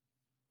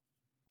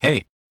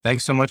 Hey,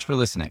 thanks so much for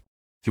listening.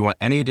 If you want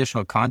any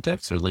additional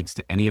context or links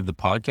to any of the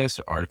podcasts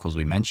or articles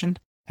we mentioned,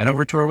 head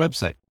over to our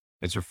website.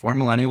 It's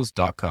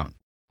reformmillennials.com.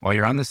 While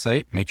you're on the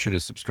site, make sure to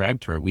subscribe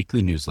to our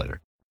weekly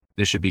newsletter.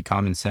 This should be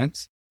common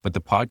sense, but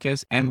the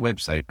podcast and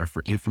website are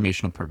for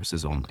informational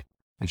purposes only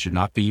and should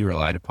not be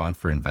relied upon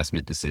for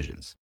investment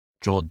decisions.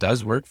 Joel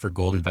does work for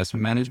Gold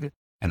Investment Management,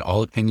 and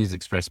all opinions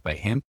expressed by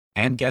him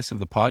and guests of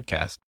the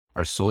podcast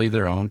are solely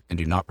their own and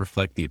do not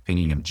reflect the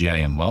opinion of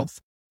GIM Wealth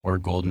or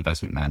Gold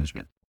Investment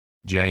Management.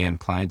 GIM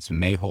clients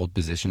may hold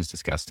positions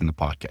discussed in the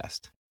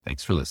podcast.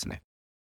 Thanks for listening.